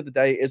at the end of the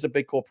day it is a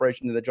big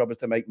corporation and their job is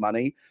to make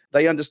money,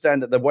 they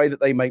understand that the way that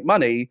they make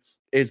money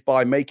is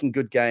by making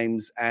good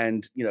games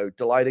and, you know,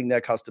 delighting their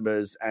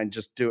customers and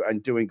just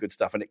doing good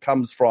stuff. And it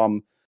comes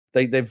from,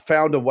 they've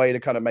found a way to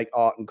kind of make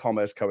art and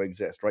commerce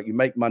coexist, right? You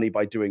make money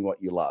by doing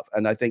what you love.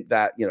 And I think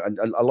that, you know, and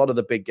a lot of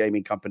the big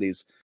gaming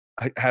companies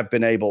have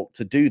been able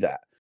to do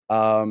that.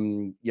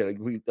 You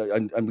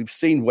know, we've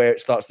seen where it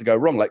starts to go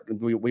wrong. Like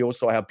we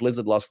also have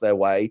Blizzard lost their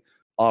way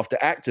after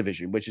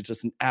Activision, which is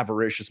just an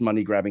avaricious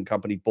money grabbing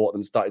company, bought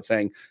them, started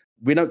saying,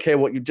 we don't care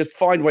what you just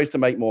find ways to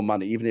make more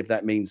money, even if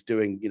that means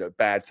doing, you know,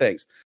 bad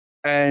things.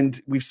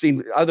 And we've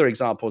seen other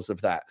examples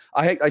of that.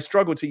 I hate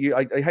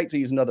to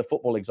use another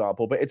football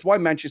example, but it's why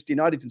Manchester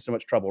United's in so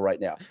much trouble right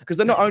now, because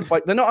they're not owned by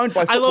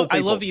football I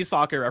love these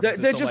soccer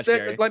references. They're just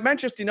like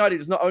Manchester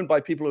United is not owned by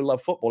people who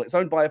love football. It's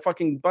owned by a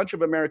fucking bunch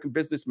of American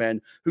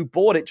businessmen who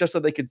bought it just so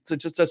they could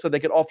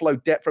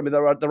offload debt from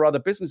their other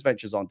business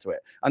ventures onto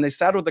it. And they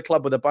saddled the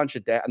club with a bunch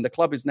of debt, and the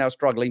club is now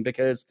struggling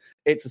because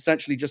it's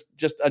essentially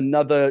just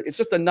another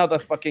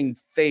fucking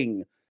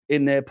thing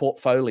in their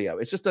portfolio.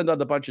 It's just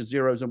another bunch of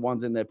zeros and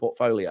ones in their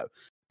portfolio.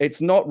 It's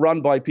not run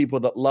by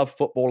people that love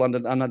football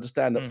and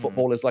understand that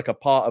football is like a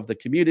part of the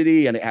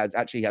community and it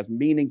actually has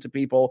meaning to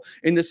people,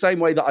 in the same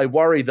way that I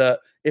worry that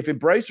if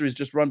Embracer is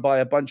just run by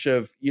a bunch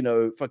of, you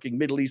know, fucking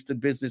Middle Eastern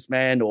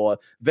businessmen or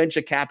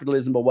venture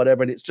capitalism or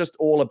whatever, and it's just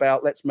all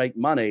about let's make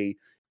money,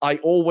 I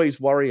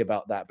always worry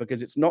about that,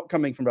 because it's not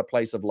coming from a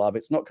place of love.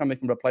 It's not coming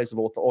from a place of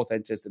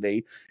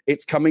authenticity.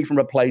 It's coming from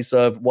a place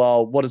of,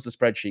 well, what does the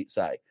spreadsheet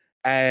say?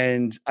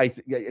 And I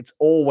think it's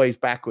always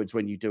backwards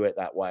when you do it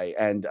that way.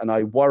 And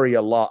I worry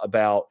a lot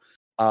about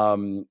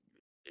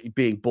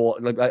being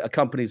bought, like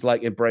companies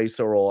like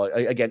Embracer, or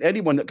again,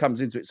 anyone that comes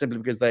into it simply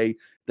because they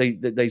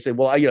say,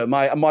 well, you know,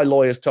 my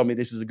lawyers tell me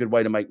this is a good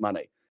way to make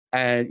money.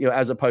 And, you know,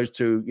 as opposed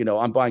to, you know,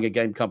 I'm buying a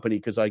game company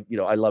because I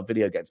love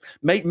video games.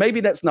 Maybe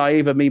that's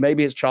naive of me.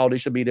 Maybe it's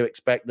childish of me to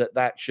expect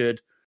that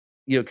should,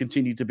 you know,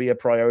 continue to be a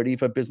priority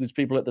for business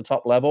people at the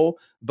top level.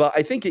 But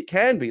I think it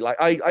can be. Like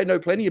I know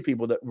plenty of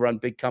people that run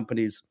big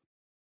companies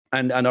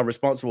and are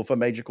responsible for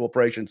major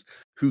corporations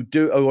who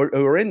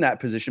are in that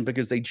position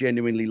because they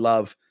genuinely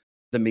love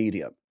the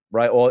medium,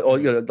 right? Or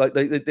you know, like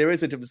there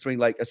is a difference between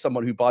like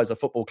someone who buys a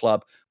football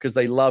club because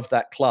they love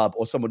that club,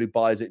 or someone who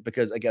buys it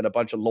because, again, a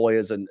bunch of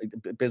lawyers and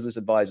business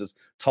advisors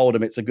told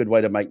them it's a good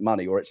way to make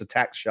money, or it's a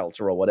tax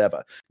shelter or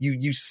whatever.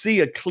 You see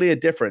a clear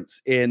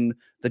difference in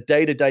the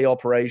day-to-day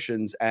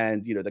operations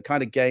and, you know, the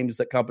kind of games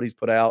that companies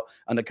put out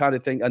and the kind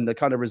of thing and the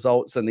kind of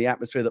results and the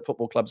atmosphere that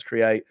football clubs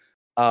create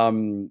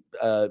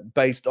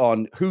based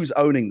on who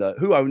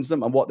owns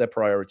them and what their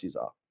priorities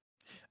are.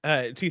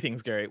 Two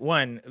things, Gary.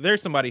 One,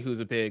 there's somebody who's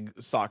a big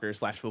soccer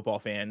 / football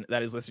fan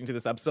that is listening to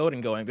this episode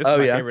and going, "This is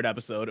my favorite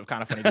episode of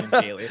Kind of Funny Games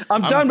Daily."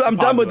 I'm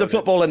done with the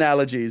football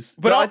analogies,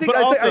 but I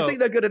think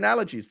they're good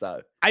analogies,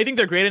 though. I think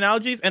they're great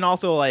analogies, and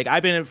also like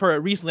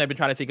recently I've been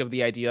trying to think of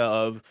the idea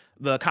of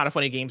the Kind of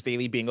Funny Games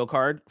Daily bingo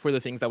card for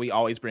the things that we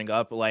always bring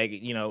up, like,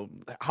 you know,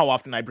 how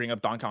often I bring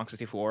up Donkey Kong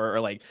 64,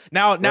 or like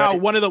now Right.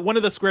 one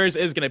of the squares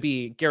is gonna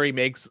be Gary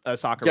makes a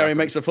soccer. Gary reference.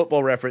 makes a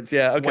football reference.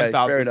 Yeah, okay,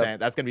 1000%.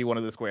 That's gonna be one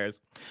of the squares.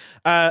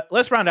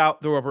 Let's round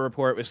out the Roper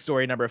Report with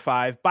story number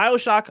 5.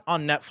 BioShock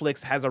on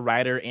Netflix has a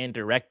writer and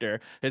director.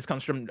 This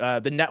comes from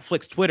the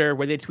Netflix Twitter,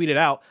 where they tweeted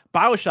out,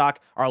 BioShock,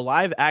 our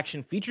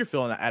live-action feature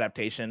film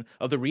adaptation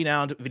of the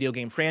renowned video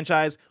game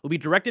franchise, will be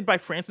directed by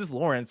Francis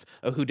Lawrence,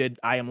 who did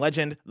I Am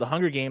Legend, The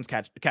Hunger Games,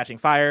 Catching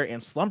Fire,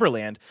 and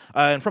Slumberland,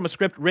 and from a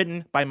script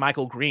written by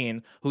Michael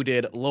Green, who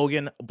did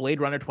Logan, Blade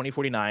Runner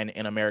 2049,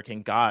 and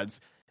American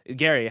Gods.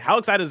 Gary, how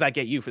excited does that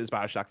get you for this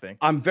BioShock thing?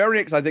 I'm very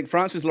excited. I think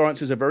Francis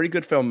Lawrence is a very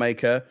good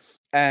filmmaker.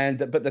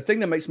 But the thing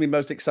that makes me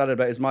most excited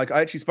about is Mike.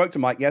 I actually spoke to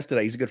Mike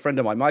yesterday. He's a good friend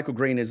of mine. Michael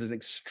Green is an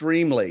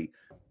extremely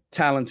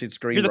talented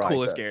screenwriter. You're the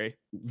coolest, Gary.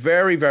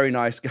 Very, very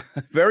nice guy.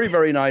 Very,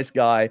 very nice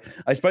guy.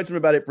 I spoke to him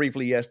about it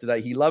briefly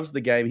yesterday. He loves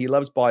the game. He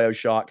loves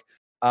BioShock.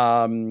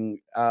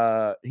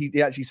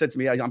 He actually said to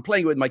me, I'm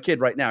playing it with my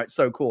kid right now. It's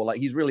so cool. Like,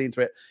 he's really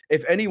into it.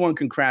 If anyone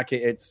can crack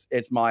it,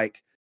 it's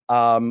Mike.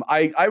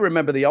 I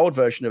remember the old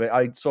version of it.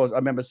 I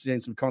remember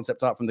seeing some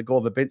concept art from the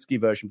Gore Verbinski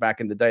version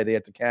back in the day. They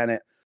had to can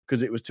it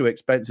because it was too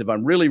expensive.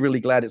 I'm really, really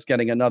glad it's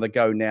getting another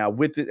go now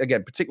with it,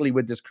 again, particularly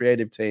with this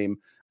creative team.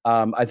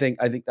 I think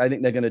they're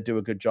going to do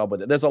a good job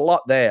with it. There's a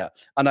lot there,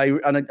 and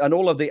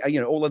all of the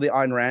all of the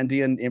Ayn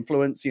Randian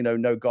influence,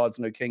 no gods,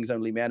 no kings,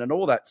 only men, and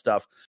all that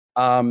stuff.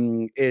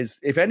 Is,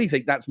 if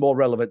anything, that's more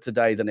relevant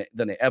today than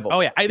it ever was.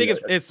 Oh yeah, I think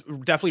it's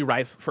definitely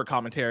rife for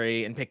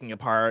commentary and picking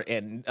apart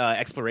and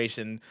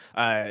exploration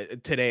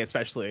today,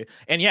 especially.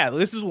 And yeah,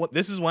 this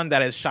is one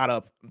that has shot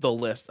up the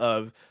list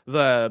of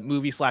the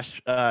movie /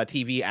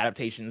 TV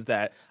adaptations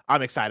that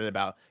I'm excited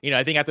about.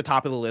 I think at the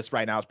top of the list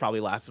right now is probably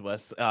Last of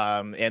Us,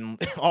 and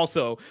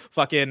also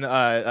fucking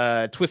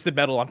Twisted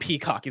Metal on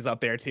Peacock is up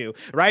there too.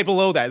 Right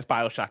below that is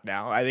BioShock.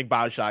 Now I think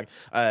BioShock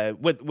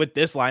with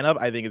this lineup,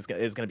 I think is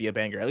going to be a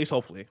banger. At least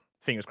hopefully,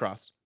 fingers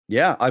crossed.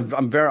 Yeah, I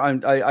think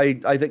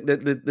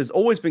that there's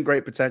always been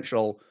great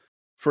potential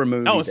for a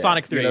movie. Oh,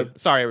 Sonic 3.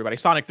 Sorry, everybody.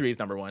 Sonic 3 is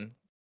number 1.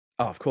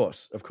 Oh, of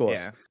course.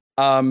 Yeah.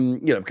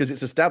 Because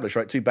it's established,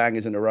 right? 2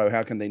 bangers in a row.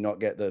 How can they not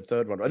get the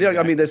third one? Exactly.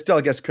 I mean, there's still,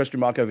 I guess, question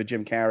mark over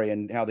Jim Carrey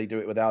and how they do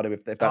it without him.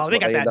 If that's they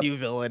got that new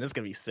villain. It's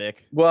gonna be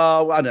sick.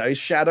 Well, I don't know. Is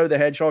Shadow the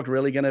Hedgehog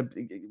really gonna?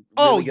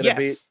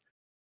 Yes.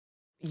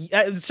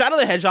 Shadow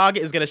the Hedgehog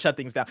is gonna shut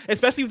things down,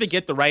 especially if they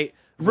get the right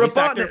voice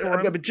actor for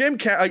him. But Jim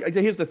Carrey.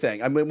 Here's the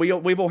thing. I mean,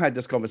 we've all had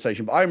this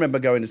conversation, but I remember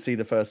going to see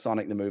the first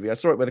Sonic the movie. I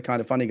saw it with the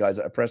Kind of Funny guys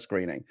at a press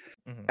screening,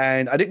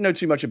 and I didn't know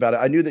too much about it.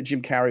 I knew that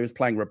Jim Carrey was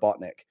playing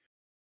Robotnik.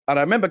 And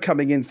I remember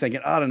coming in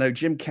thinking, I don't know,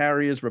 Jim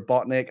Carrey is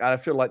Robotnik. I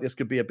feel like this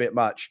could be a bit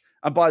much.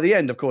 And by the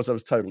end, of course, I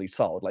was totally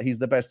sold. Like, he's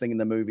the best thing in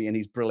the movie, and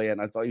he's brilliant.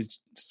 I thought he was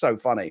so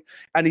funny.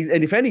 And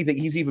if anything,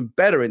 he's even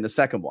better in the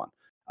second one.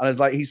 And I was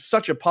like, he's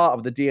such a part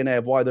of the DNA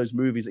of why those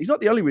movies. He's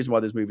not the only reason why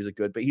those movies are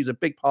good, but he's a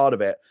big part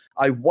of it.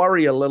 I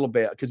worry a little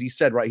bit because he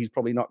said, right, he's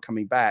probably not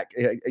coming back.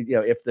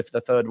 If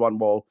the third one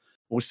will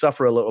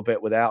suffer a little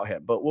bit without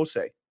him, but we'll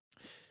see.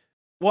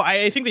 Well,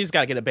 I think they just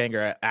got to get a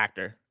banger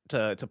actor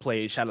to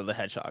play Shadow the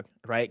Hedgehog,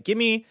 right? Give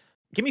me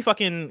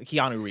fucking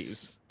Keanu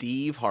Reeves.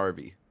 Steve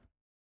Harvey.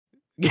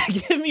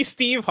 Give me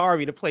Steve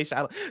Harvey to play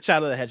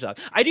Shadow the Hedgehog.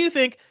 I do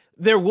think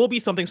there will be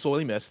something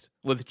sorely missed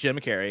with Jim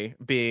Carrey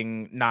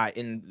being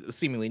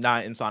seemingly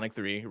not in Sonic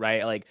 3,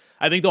 right? Like,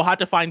 I think they'll have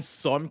to find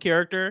some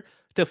character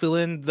to fill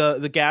in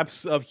the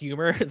gaps of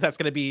humor that's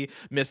going to be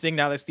missing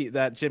now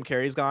that Jim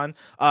Carrey's gone.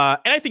 And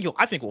I think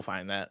we'll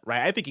find that,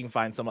 right? I think you can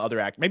find some other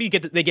actor. Maybe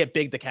they get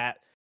Big the Cat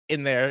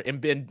in there and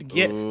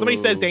get somebody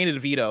says Danny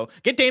DeVito.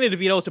 Get Danny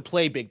DeVito to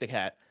play Big the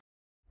Cat.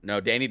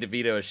 No, Danny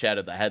DeVito is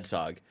Shadow the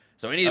Hedgehog.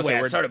 So anyway,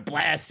 we're sort of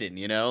blasting,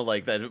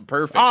 like that.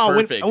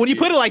 Perfect. When you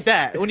put it like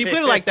that,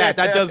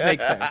 that does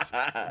make sense.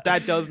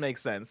 That does make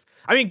sense.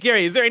 I mean,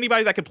 Gary, is there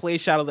anybody that could play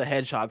Shadow the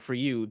Hedgehog for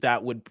you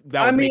that would make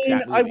that movie?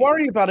 I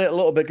worry about it a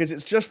little bit because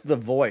it's just the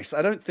voice.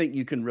 I don't think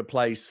you can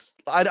replace.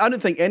 I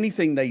don't think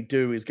anything they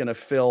do is going to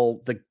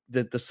fill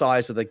the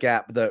size of the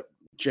gap that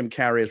Jim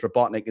Carrey as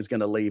Robotnik is going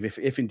to leave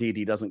if indeed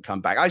he doesn't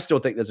come back. I still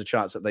think there's a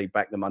chance that they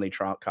back the money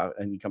trunk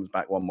and he comes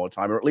back one more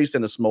time, or at least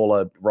in a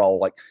smaller role,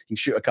 like he can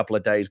shoot a couple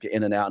of days, get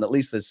in and out, and at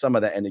least there's some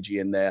of that energy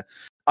in there.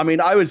 I mean,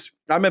 I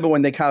remember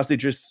when they cast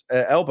Idris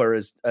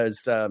Elba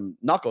as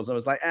Knuckles, I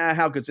was like,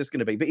 how good's this going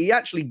to be? But he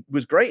actually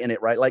was great in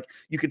it, right? Like,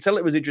 you could tell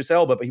it was Idris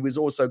Elba, but he was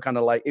also kind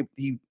of like,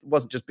 he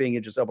wasn't just being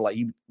Idris Elba, like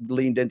he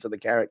leaned into the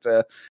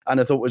character,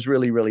 and I thought it was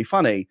really, really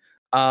funny.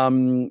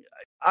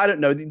 I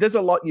don't know. There's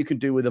a lot you can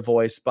do with a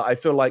voice, but I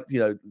feel like,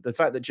 the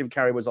fact that Jim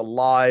Carrey was a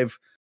live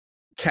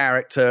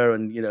character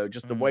and,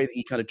 just the way that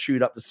he kind of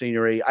chewed up the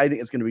scenery, I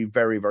think it's going to be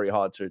very, very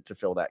hard to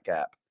fill that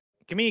gap.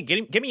 Give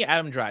me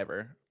Adam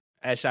Driver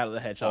as Shadow the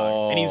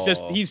Hedgehog, and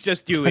he's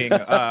just doing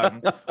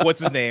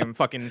what's his name,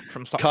 fucking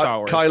from Star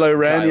Wars, Kylo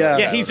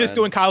Ren. He's just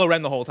doing Kylo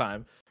Ren the whole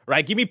time,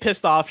 right? Give me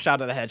pissed off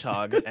Shadow the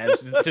Hedgehog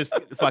as just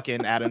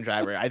fucking Adam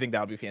Driver. I think that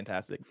would be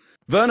fantastic.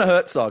 Werner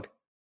Herzog.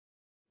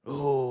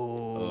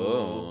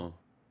 Oh.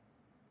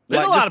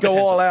 There's a lot of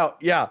potential. All out.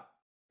 Yeah.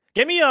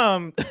 Get me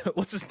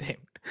what's his name?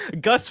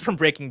 Gus from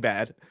Breaking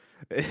Bad.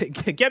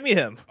 Get me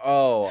him.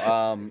 Oh,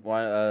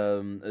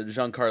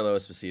 Giancarlo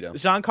Esposito.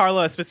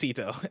 Giancarlo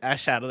Esposito as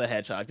Shadow the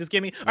Hedgehog. Just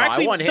give me. No,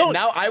 actually, I want him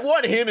now. I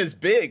want him as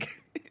big.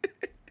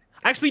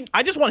 Actually,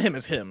 I just want him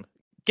as him.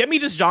 Get me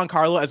just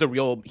Giancarlo as a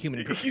real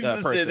human He's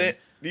person. in it.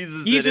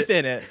 He's just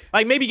in it.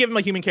 Like maybe give him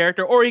a human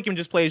character, or he can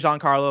just play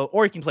Giancarlo,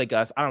 or he can play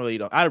Gus. I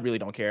really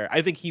don't care.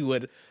 I think he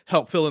would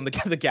help fill in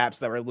the gaps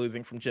that we're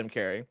losing from Jim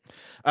Carrey.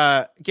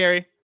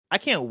 Gary, I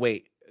can't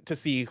wait to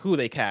see who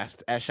they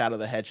cast as Shadow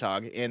the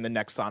Hedgehog in the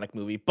next Sonic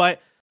movie.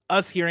 But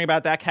us hearing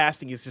about that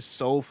casting is just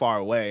so far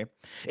away.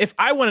 If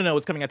I want to know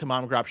what's coming out to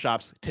mom and pop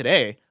shops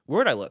today, where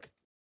would I look?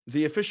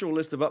 The official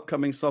list of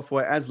upcoming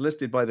software as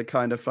listed by the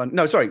Kind of Fun.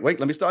 No, sorry, wait,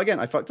 let me start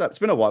again. I fucked up. It's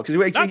been a while because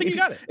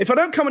if I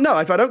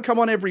don't come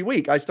on every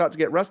week, I start to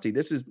get rusty.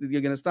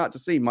 You're going to start to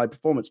see my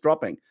performance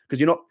dropping because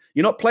you're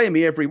not playing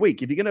me every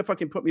week. If you're going to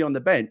fucking put me on the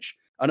bench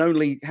and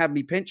only have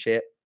me pinch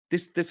hit,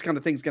 this kind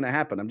of thing's going to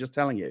happen. I'm just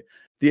telling you.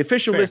 The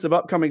official list of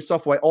upcoming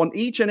software on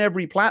each and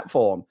every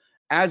platform,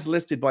 as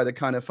listed by the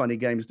Kind of Funny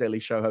Games Daily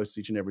Show hosts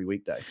each and every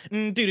weekday.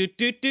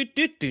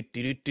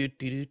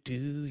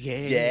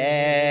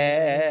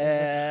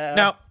 Yeah.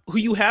 Now, who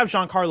you have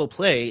Giancarlo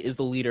play is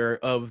the leader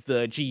of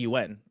the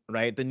GUN,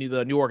 right? The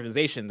new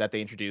organization that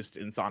they introduced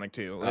in Sonic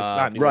 2. It's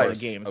not new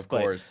games, of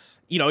course.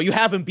 You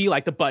have him be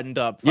like the buttoned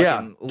up,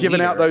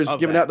 giving out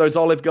those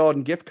Olive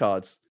Garden gift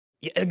cards.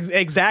 Yeah,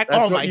 exactly.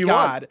 Oh my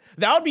god,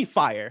 that would be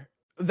fire.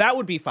 That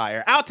would be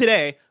fire. Out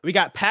today, we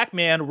got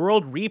Pac-Man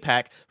World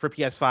Repack for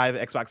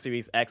PS5, Xbox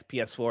Series X,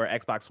 PS4,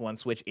 Xbox One,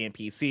 Switch, and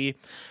PC.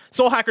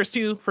 Soul Hackers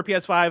 2 for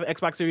PS5,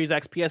 Xbox Series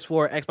X,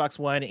 PS4, Xbox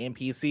One, and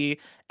PC.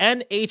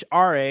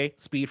 NHRA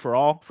Speed for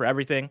All for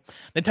everything.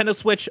 Nintendo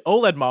Switch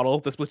OLED model,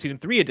 the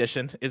Splatoon 3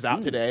 edition, is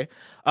out today.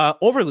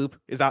 Overloop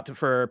is out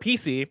for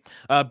PC.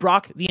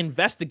 Brock the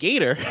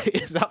Investigator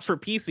is out for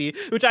PC,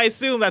 which I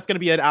assume that's going to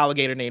be an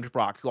alligator named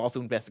Brock who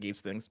also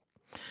investigates things.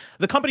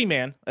 The Company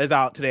Man is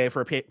out today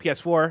for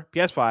PS4,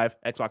 PS5,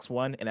 Xbox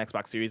One, and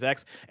Xbox Series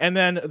X. And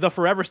then the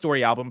Forever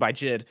Story album by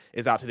Jid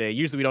is out today.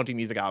 Usually we don't do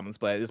music albums,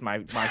 but this is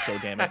my show,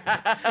 damn it.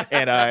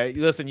 And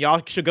listen,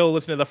 y'all should go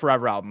listen to the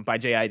Forever album by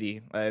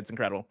JID. It's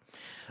incredible.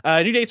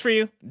 New dates for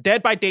you.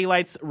 Dead by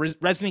Daylight's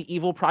Resident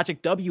Evil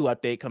Project W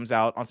update comes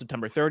out on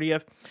September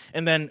 30th.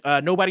 And then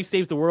Nobody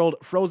Saves the World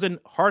Frozen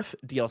Hearth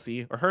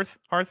DLC, or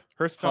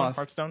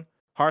Hearthstone.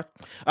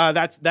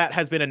 That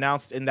has been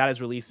announced, and that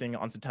is releasing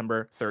on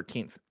September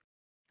 13th.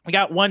 We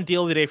got one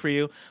deal of the day for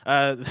you.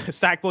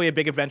 Sackboy: A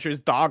Big Adventures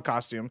dog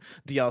costume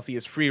DLC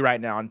is free right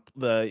now on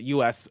the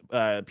US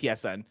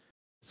PSN.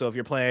 So if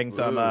you're playing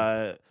some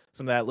of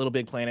that Little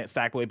Big Planet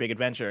Sackboy: Big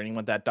Adventure and you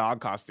want that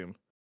dog costume,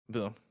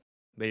 boom,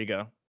 there you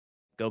go.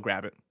 Go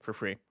grab it for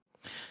free.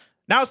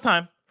 Now it's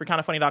time for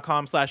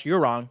kindoffunny.com/you're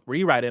wrong, where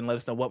you write in and let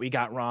us know what we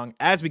got wrong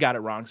as we got it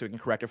wrong, so we can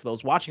correct it for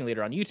those watching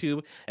later on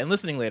YouTube and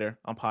listening later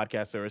on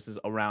podcast services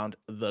around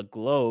the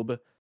globe.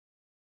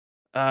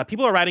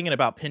 People are writing in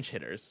about pinch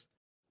hitters.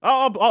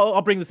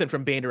 I'll bring this in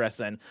from Bander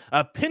SN.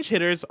 Pinch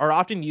hitters are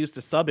often used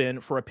to sub in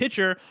for a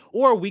pitcher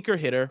or a weaker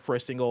hitter for a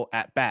single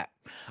at bat.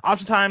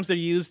 Oftentimes they're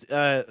used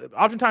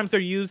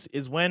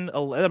is when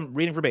I'm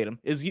reading verbatim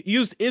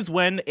is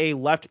when a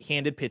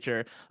left-handed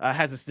pitcher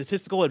has a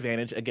statistical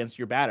advantage against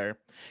your batter.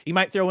 You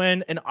might throw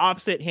in an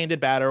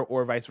opposite-handed batter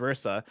or vice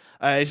versa.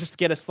 Just to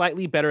get a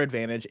slightly better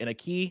advantage in a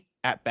key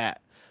at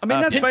bat. I mean,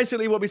 that's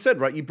basically what we said,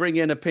 right? You bring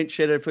in a pinch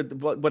hitter for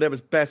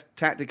whatever's best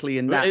tactically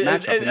in that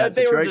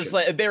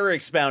matchup. They were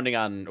expounding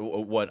on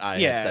what I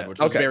had said, which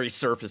was very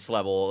surface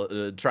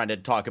level, trying to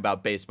talk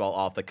about baseball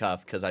off the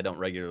cuff because I don't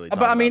regularly talk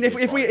about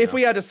baseball, if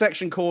we had a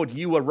section called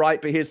 "You were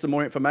right, but here's some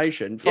more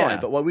information,"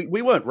 fine. But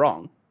we weren't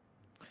wrong.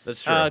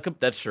 That's true.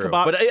 That's true.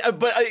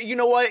 But you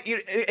know what?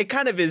 It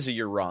kind of is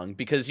you're wrong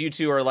because you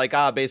two are like,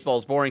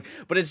 baseball's boring.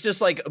 But it's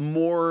just like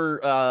more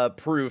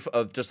proof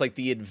of just like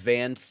the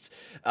advanced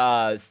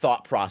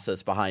thought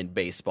process behind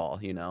baseball,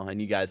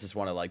 and you guys just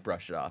want to like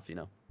brush it off,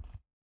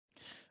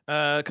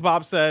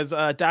 Kebab says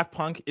Daft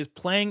Punk is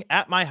playing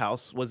at my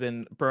house, was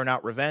in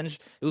Burnout Revenge.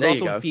 It was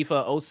also in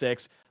FIFA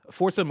 06.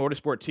 Forza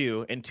Motorsport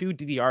 2 and 2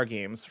 DDR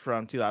games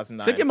from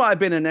 2009. I think it might have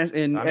been in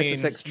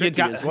SSX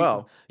Tricky as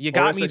well. You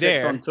got me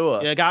there. On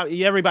tour.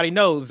 Everybody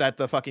knows that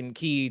the fucking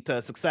key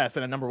to success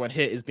and a #1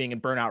 hit is being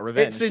in Burnout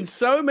Revenge. It's in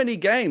so many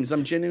games.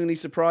 I'm genuinely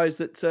surprised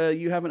that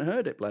you haven't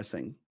heard it.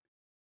 Blessing.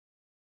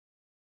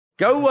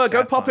 Go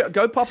pop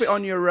it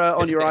on your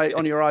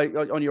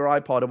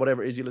iPod or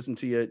whatever it is you listen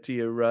to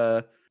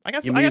your I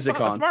got a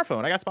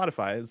smartphone. I got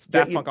Spotify. Is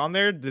Daft Punk on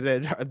there? Did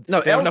they have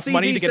enough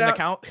money to get an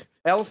account?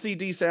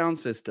 LCD sound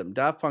system.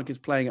 Daft Punk is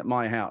playing at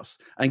my house,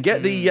 and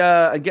get the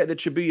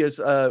Chibuya's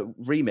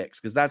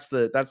remix because that's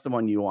the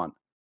one you want.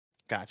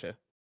 Gotcha.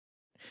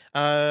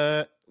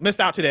 Missed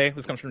out today.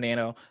 This comes from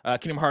Nano.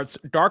 Kingdom Hearts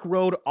Dark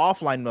Road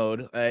offline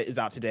mode is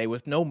out today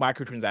with no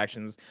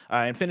microtransactions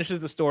and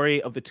finishes the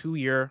story of the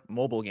 2-year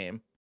mobile game.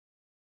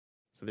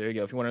 So there you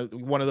go. If you want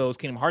one of those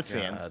Kingdom Hearts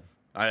fans.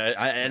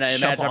 I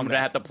imagine I'm going to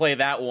have to play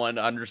that one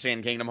to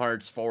understand Kingdom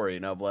Hearts 4,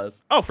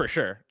 Bless. Oh, for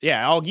sure.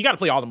 Yeah, you got to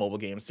play all the mobile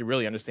games to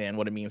really understand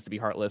what it means to be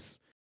heartless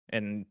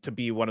and to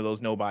be one of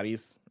those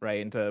nobodies,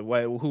 right? And to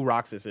who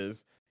Roxas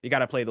is. You got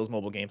to play those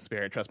mobile games,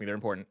 Spirit. Trust me, they're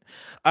important.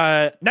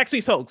 Next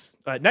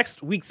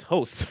week's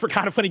hosts for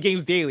Kind of Funny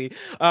Games Daily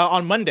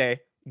on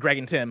Monday, Greg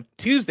and Tim.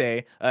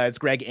 Tuesday, it's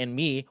Greg and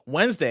me.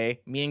 Wednesday,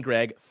 me and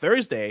Greg.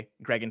 Thursday,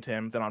 Greg and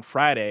Tim. Then on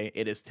Friday,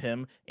 it is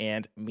Tim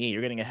and me.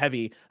 You're getting a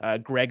heavy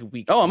Greg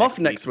week. Oh, I'm off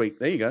next week.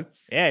 There you go.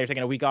 Yeah, you're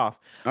taking a week off.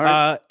 All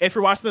right. If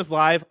you're watching this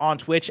live on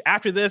Twitch,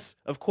 after this,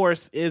 of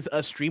course, is a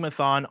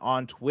streamathon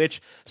on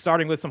Twitch,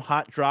 starting with some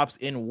hot drops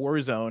in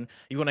Warzone. If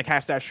you want to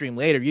catch that stream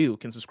later, you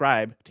can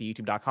subscribe to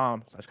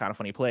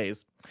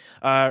youtube.com/kindoffunnyplays.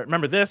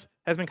 Remember, this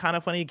has been Kind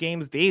of Funny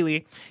Games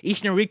Daily, each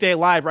and every weekday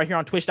live right here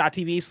on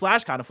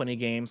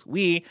twitch.tv/kindoffunnygames.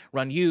 We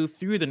run you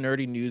through the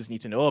nerdy news you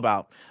need to know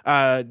about.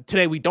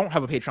 Today, we don't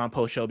have a Patreon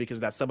post show because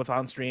of that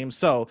subathon stream,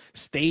 so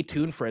stay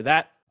tuned for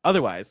that.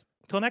 Otherwise,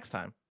 until next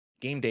time,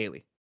 Game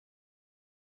Daily.